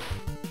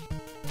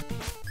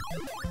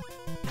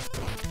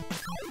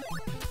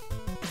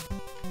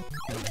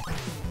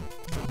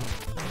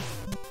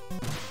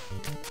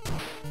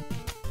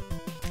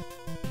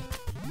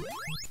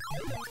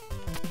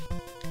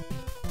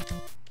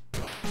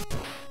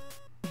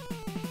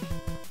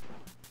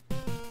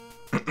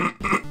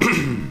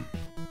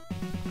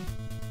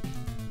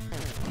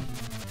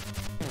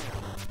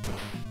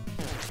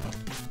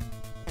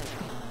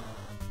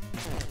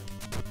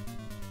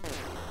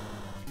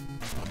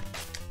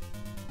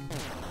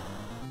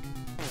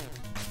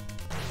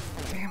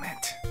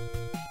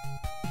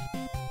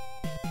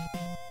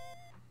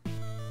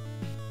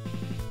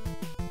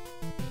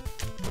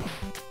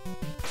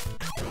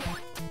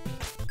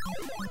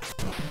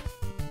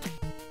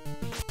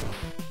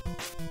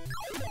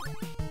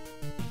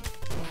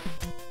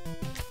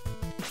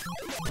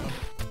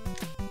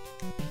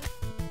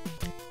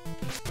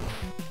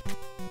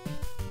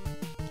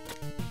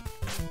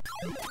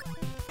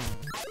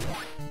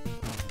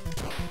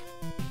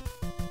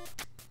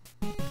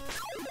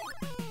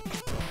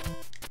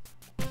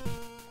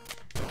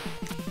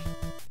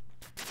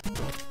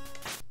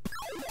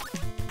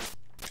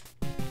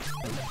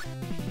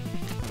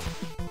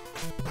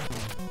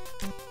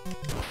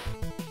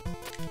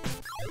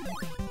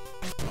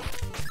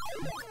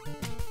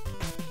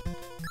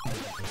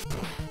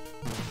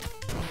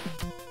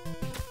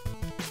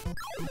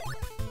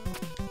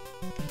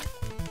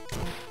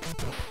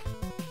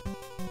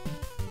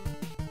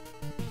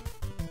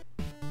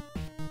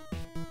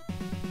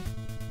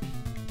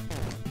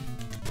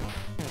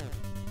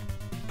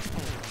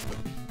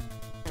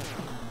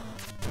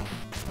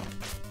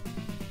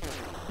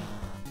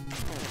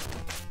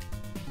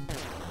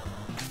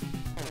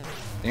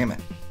 Damn it. Damn it.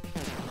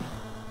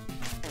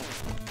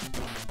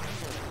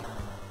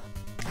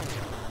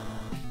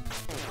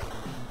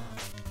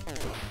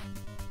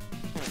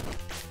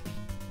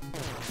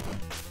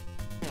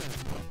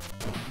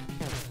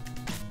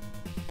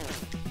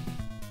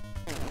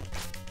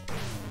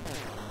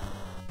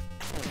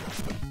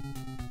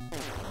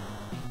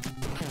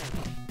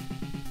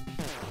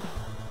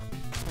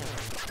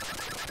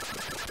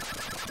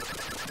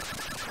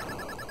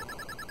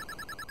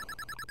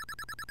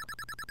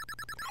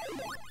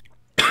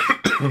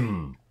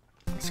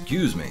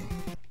 Excuse me.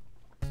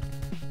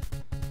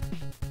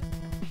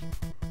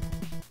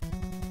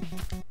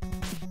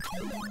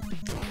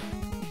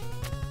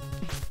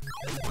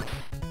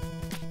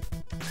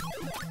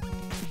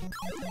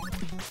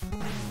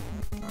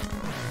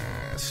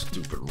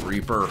 Stupid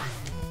Reaper.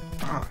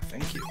 Ah,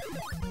 thank you.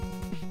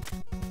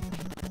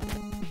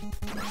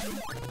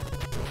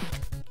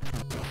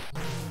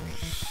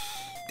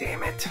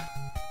 Damn it.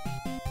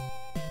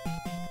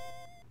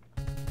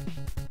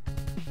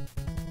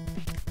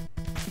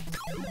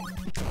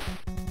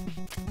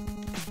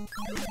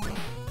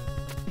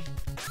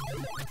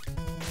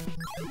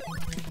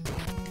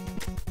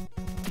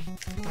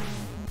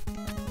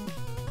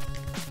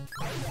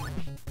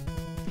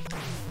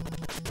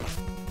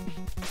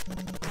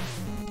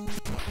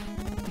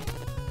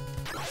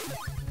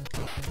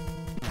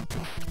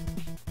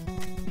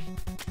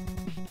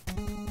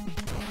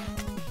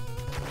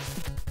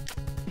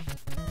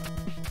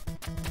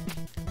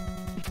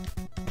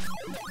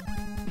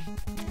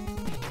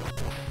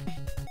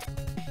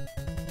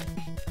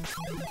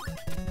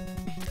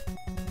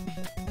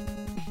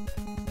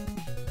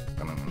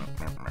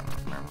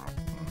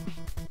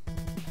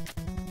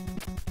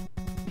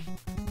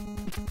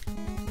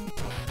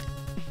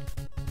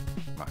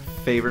 My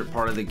favorite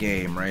part of the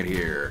game right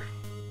here.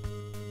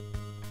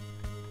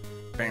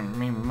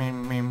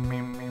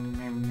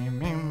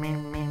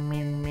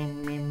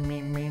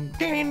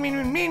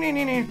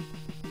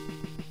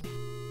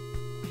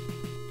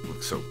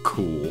 Looks so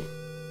cool.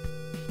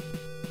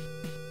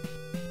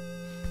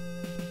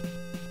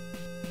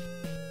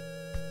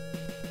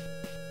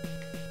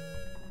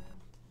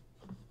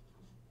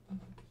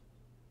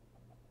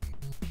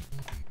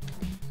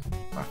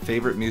 My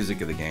favorite music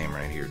of the game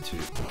right here too.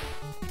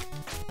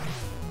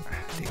 Ah,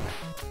 damn it.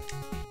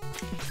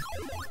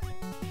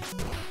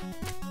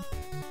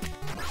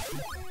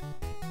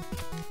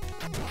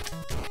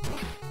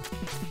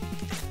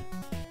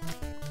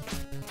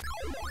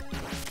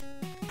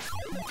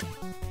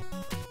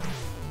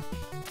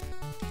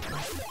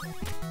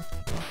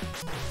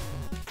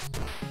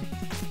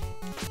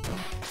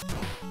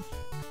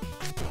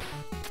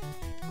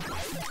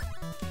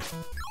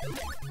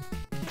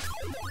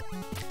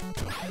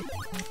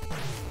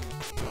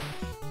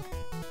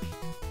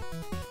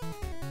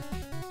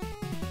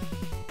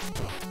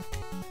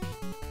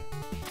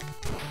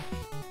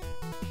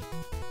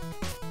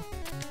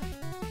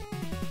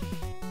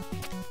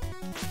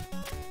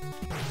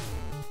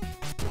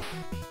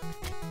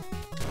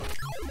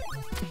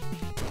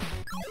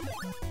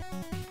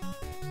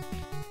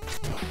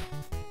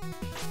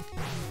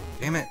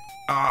 Damn it.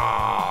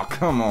 Oh,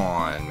 come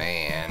on,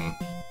 man.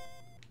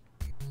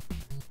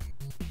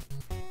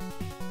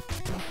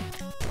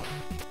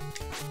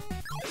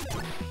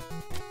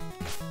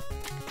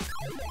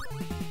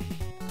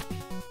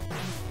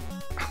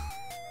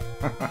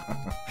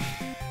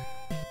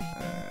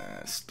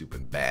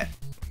 Stupid bat.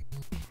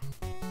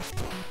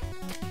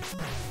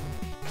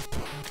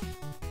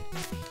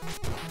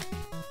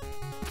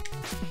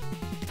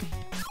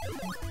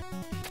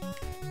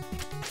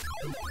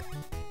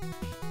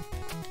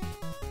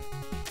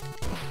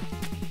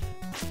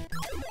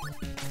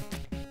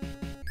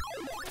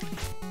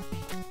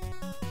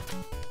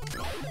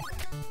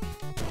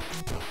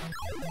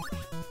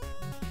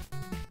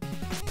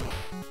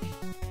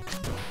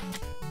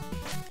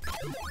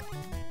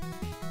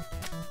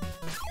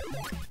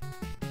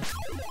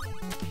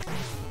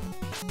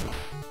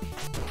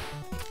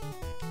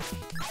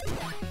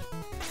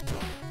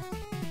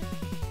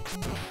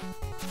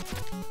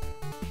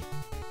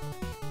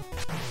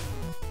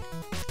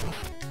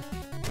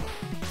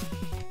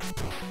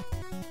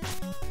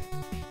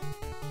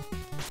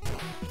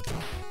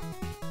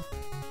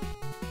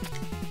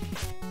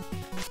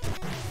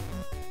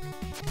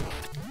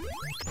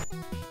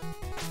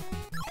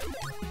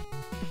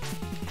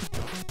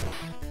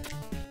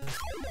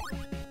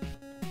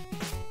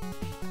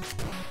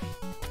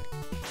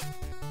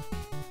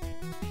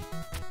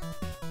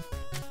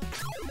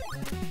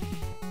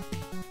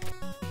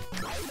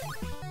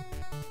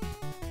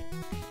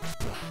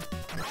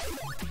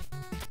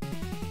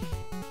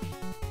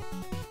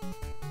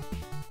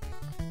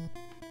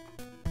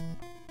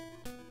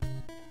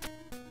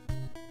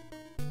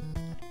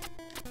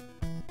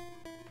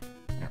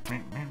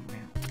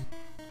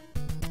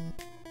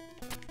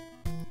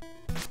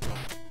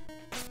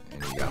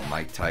 And you got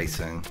Mike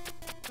Tyson.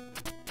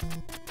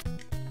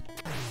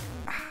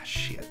 Ah,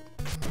 shit.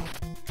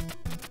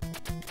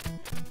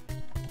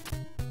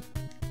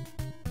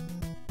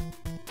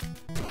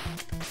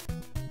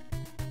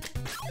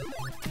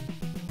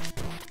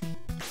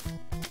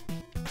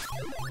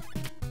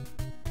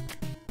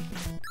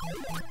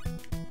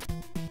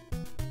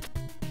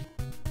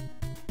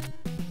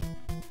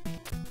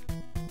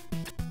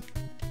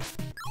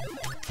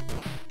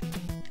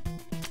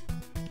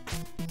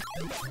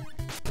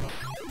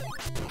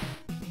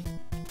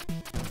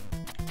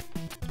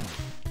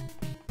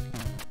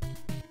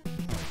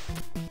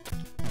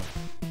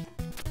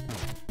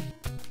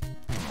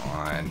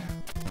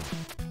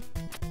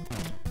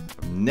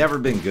 Never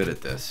been good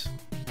at this.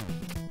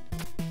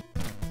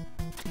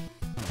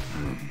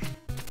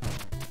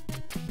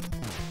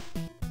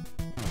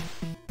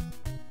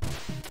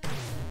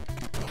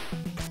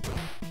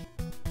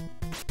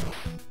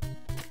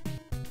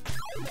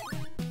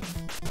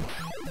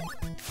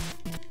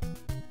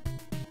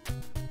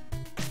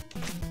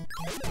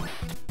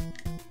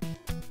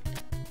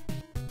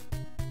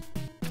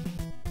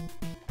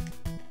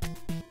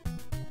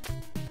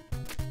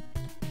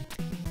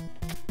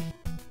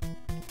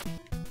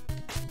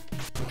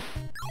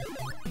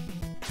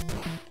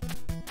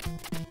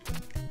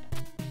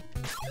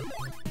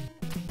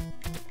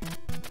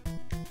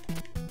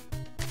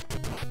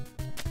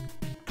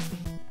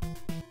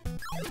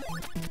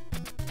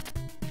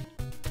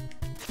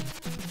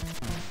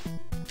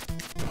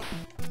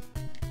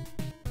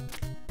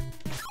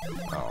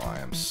 Oh, I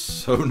am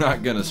so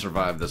not gonna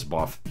survive this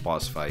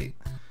boss fight.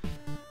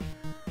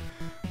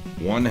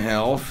 1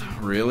 health,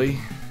 really?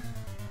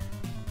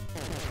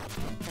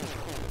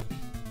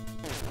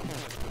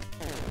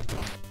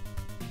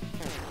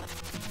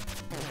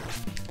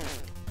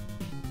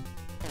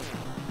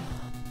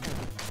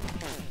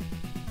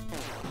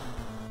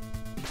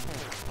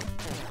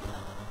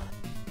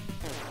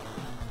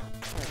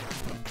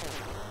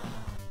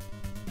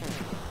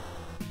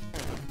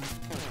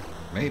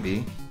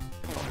 Maybe,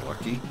 if I'm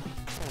lucky.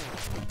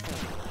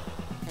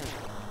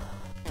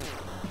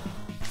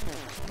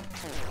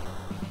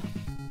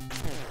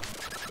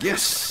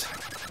 Yes!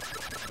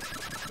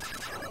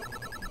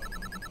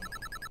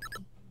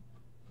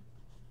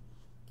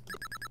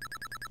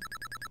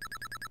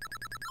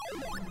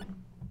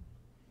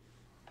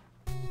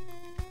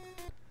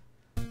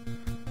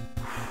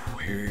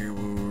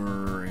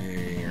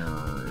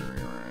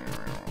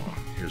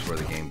 Here's where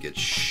the game gets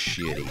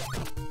shitty.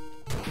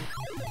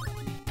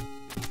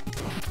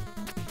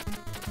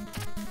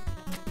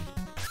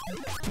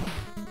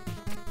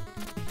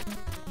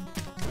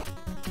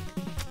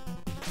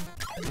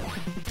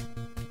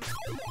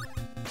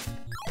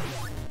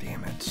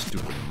 Damn it,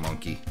 stupid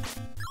monkey.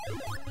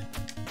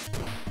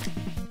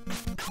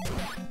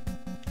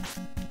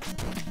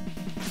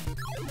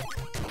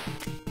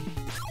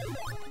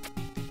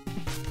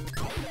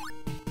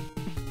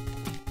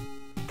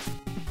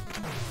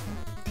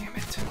 Damn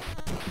it.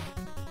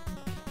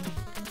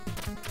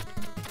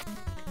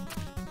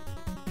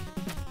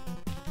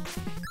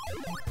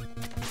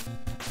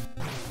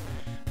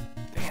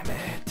 Damn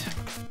it.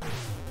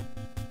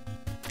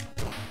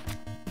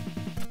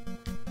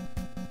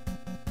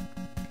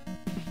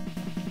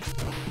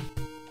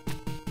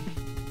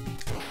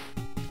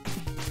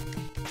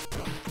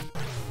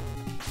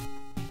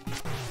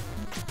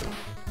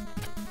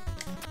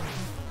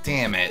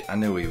 Damn it, I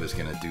knew he was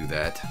gonna do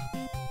that.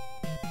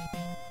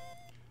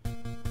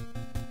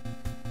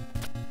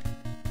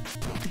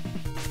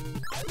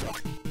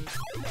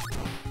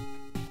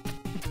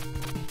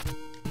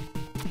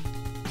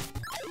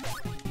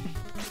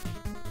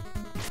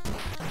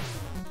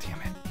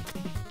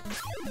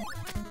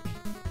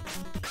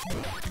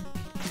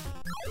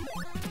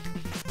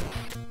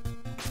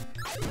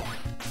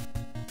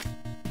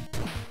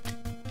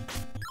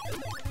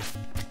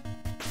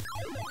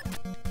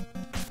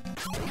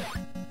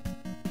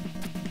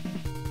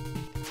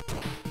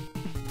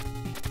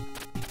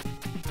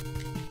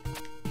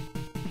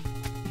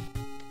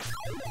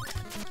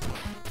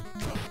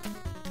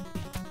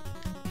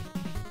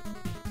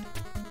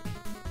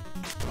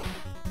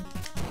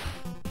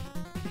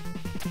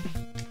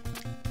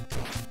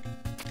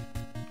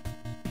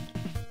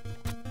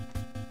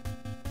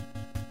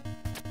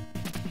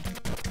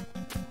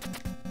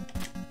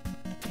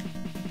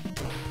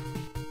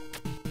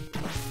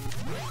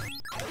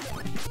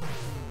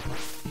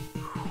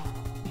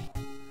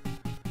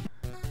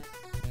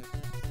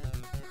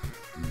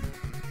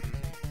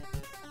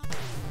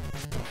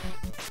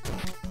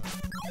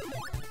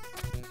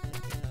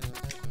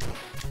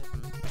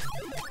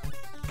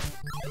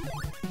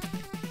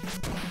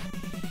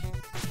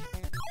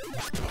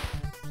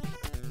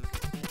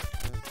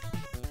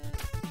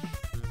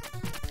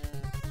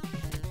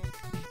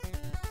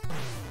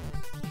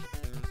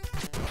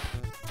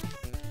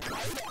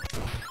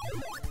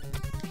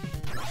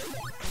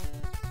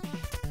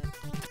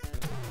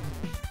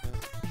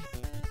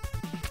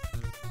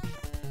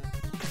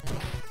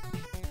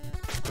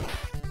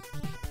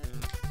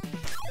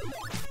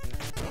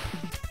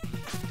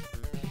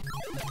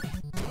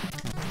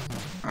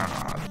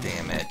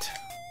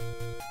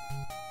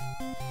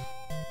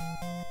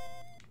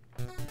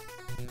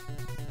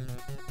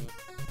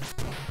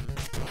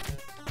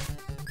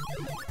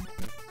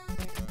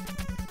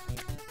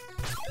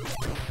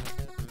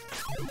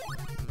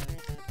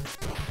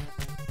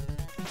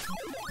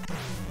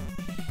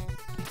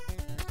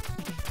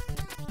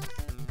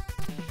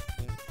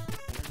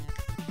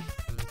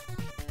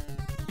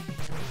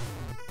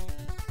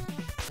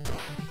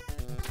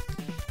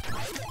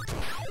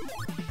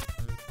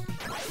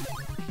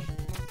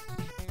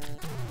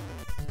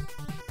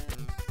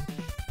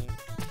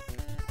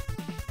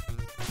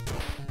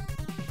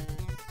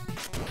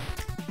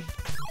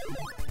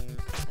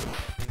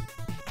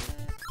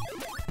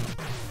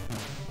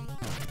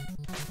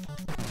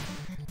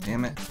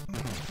 Damn it.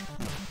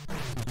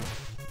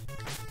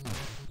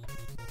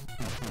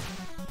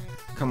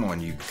 Come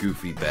on, you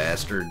goofy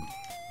bastard.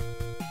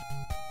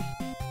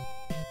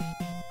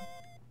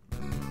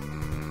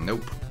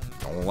 Nope.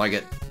 Don't like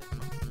it.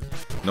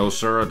 No,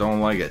 sir, I don't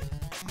like it.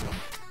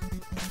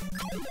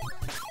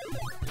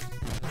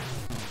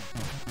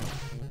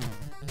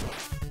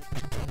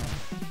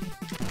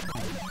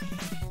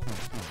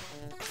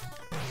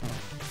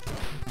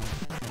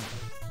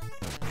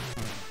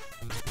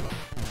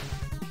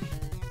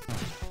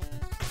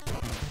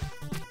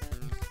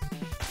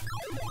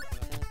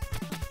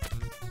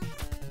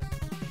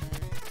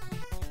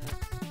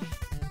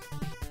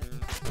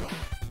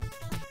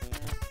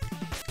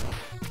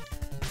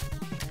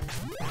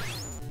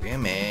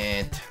 Damn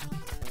it.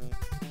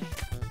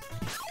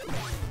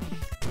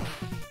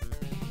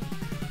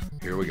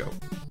 Here we go.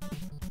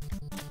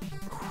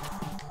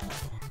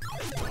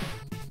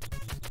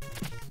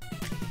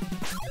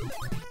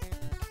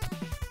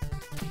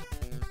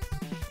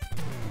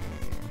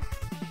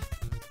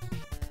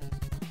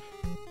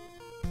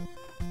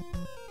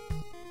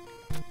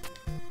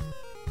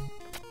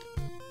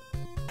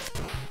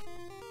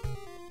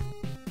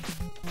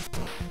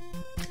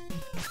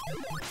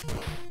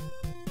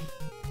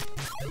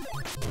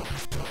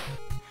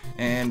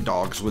 And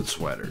dogs with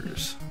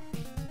sweaters.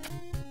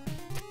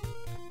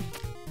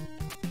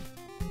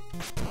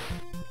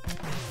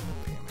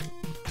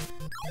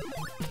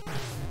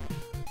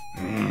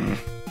 Damn it.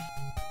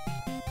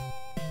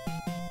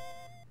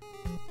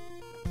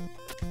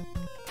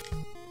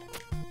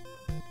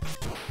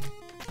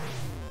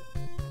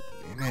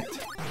 Damn it.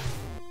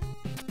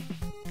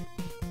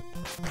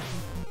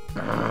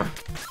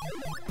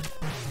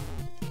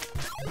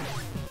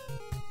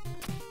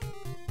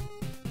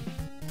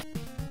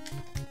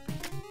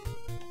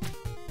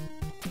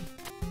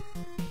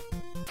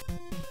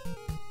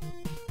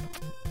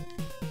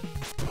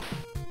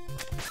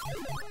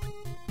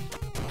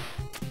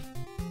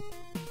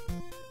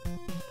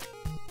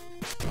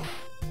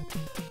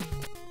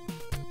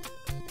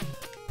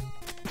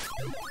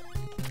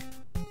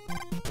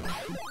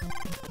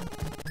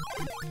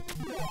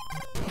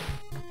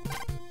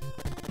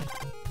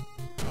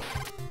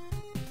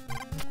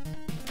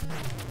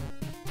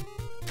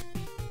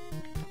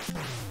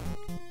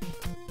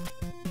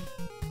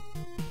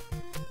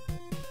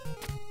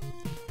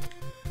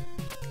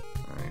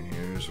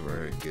 Here's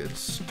where it gets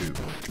stupid.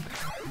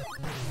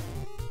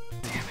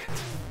 Damn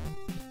it.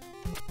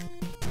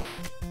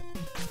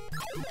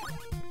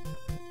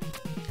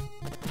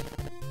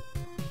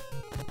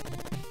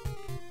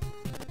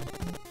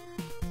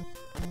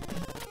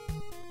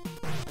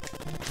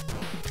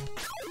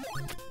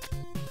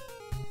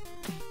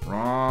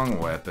 Wrong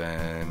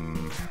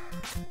weapon.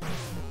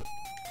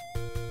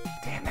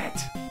 Damn it.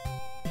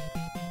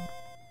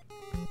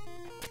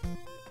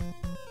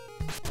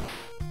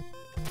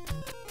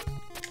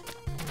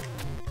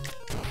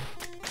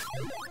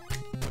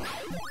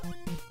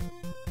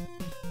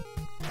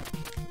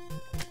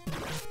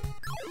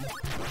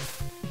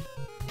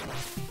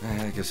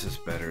 I guess it's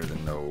better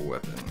than no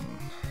weapon.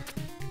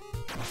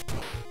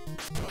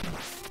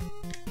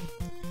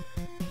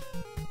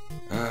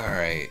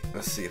 Alright,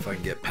 let's see if I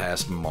can get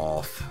past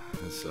Moth.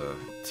 It's a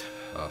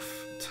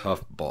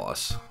tough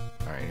boss.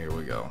 Alright, here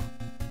we go.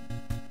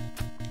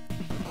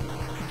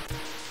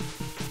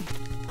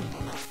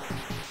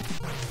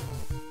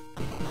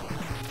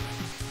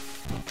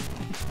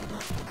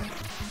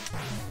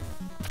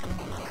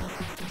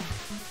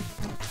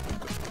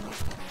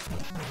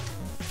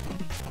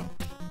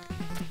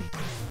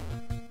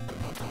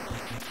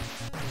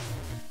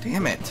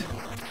 Damn it.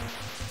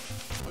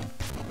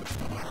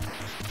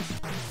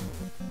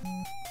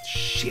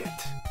 Shit.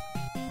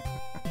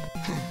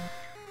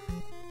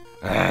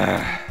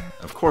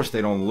 Of course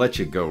they don't let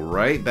you go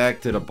right back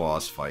to the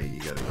boss fight.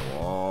 You gotta go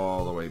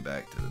all the way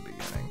back to the beginning.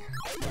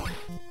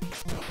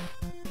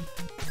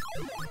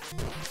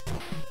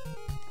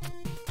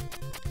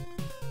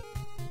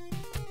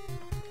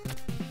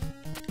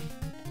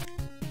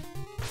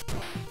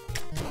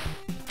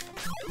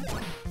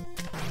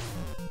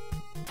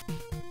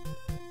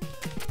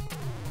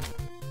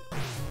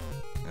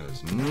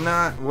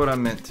 Not what I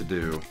meant to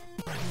do.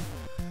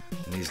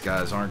 And these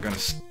guys aren't gonna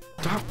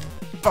stop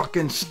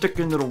fucking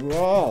sticking to the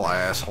wall,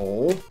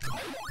 asshole.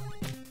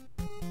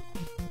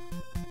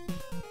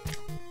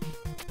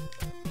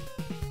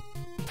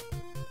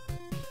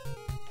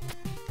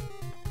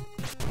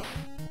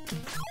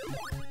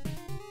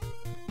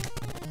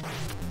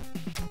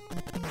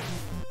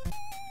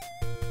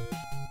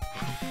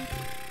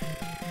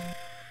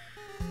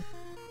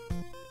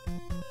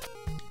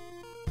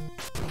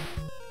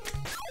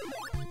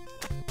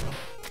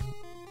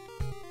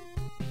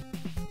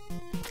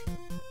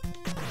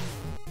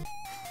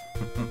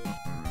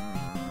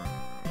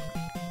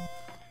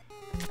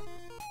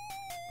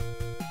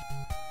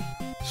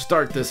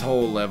 Start this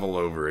whole level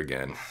over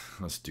again.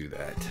 Let's do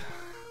that.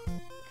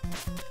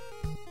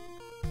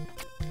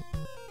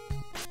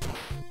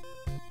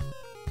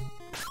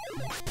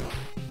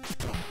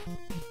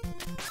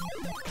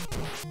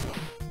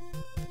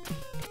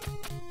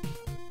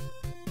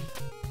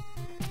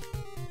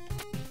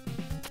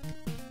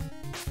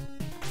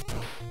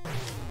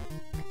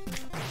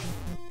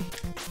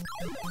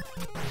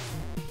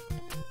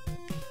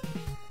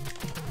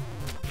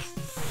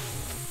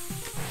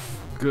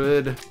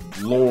 Good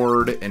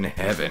Lord in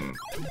heaven.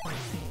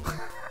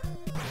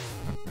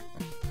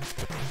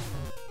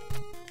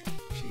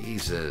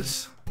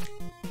 Jesus.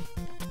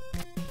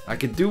 I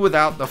could do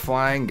without the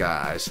flying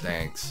guys,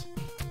 thanks.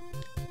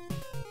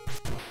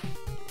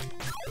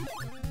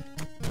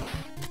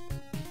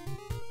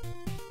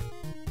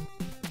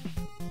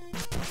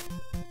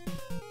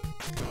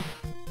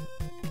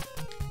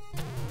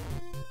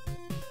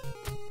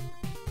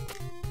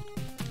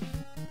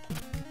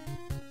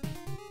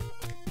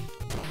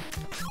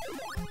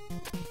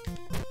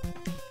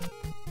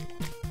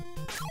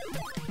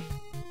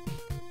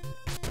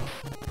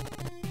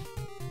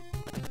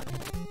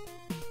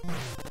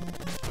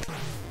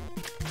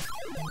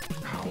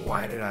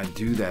 Why did I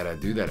do that? I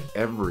do that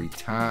every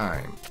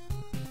time.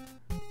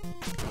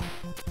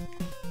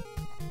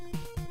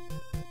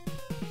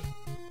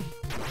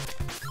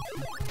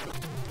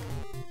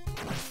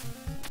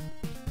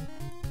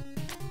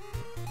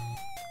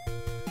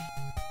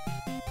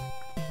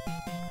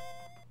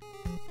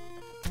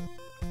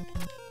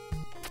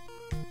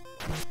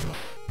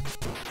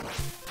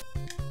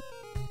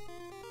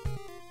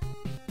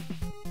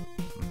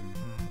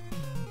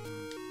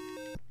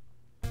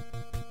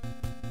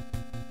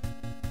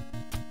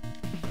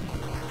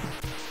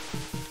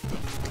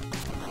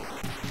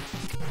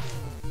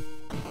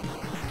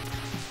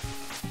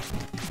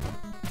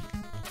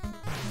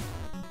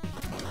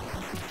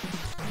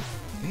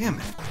 Damn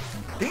it.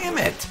 Damn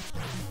it!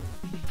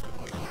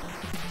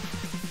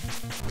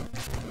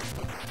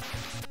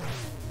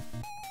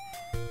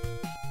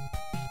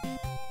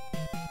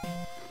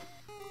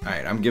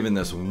 Alright, I'm giving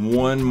this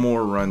one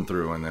more run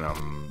through and then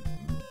I'm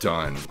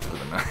done for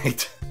the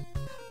night.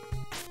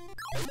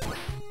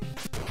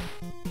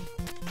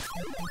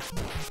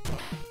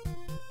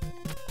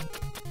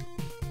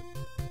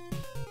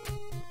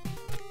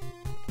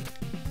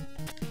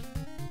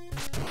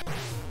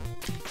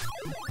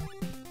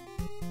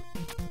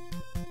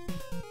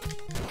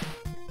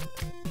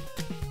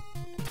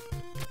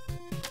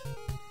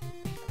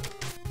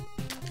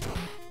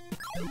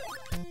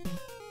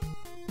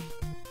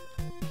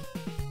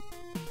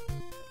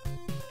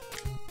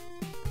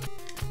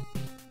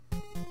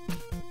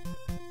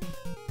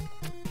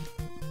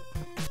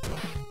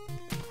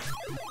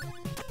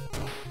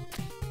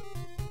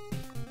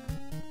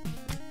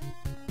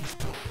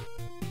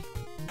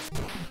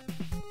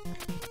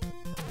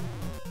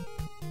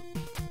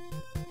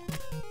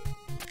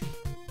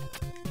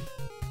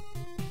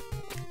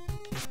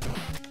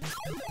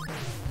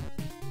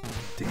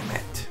 Damn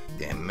it.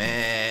 Damn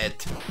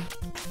it.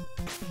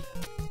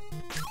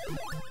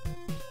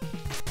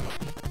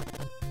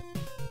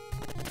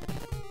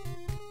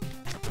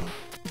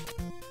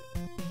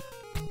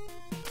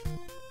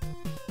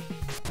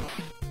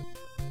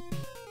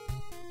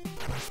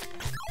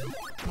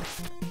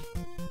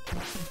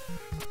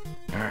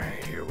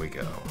 Alright, here we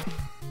go.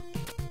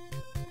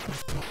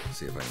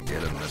 See if I can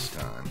get him this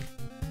time.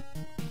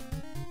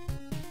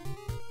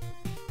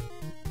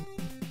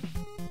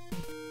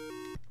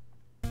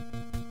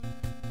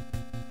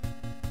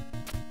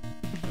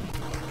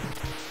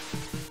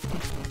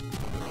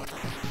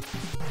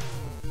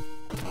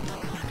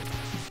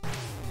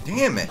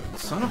 Damn it,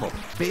 son of a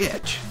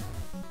bitch.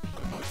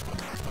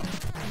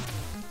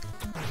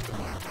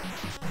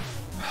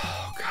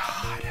 Oh,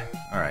 God.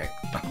 Alright,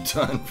 I'm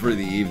done for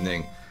the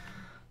evening.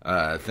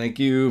 Thank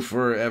you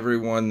for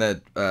everyone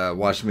that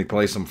watched me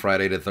play some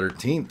Friday the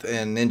 13th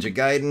and Ninja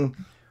Gaiden.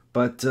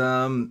 But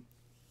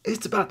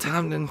it's about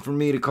time then for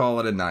me to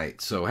call it a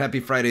night. So happy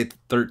Friday the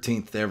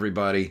 13th to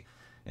everybody.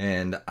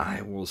 And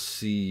I will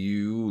see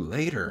you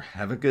later.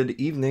 Have a good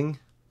evening.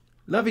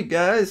 Love you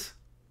guys.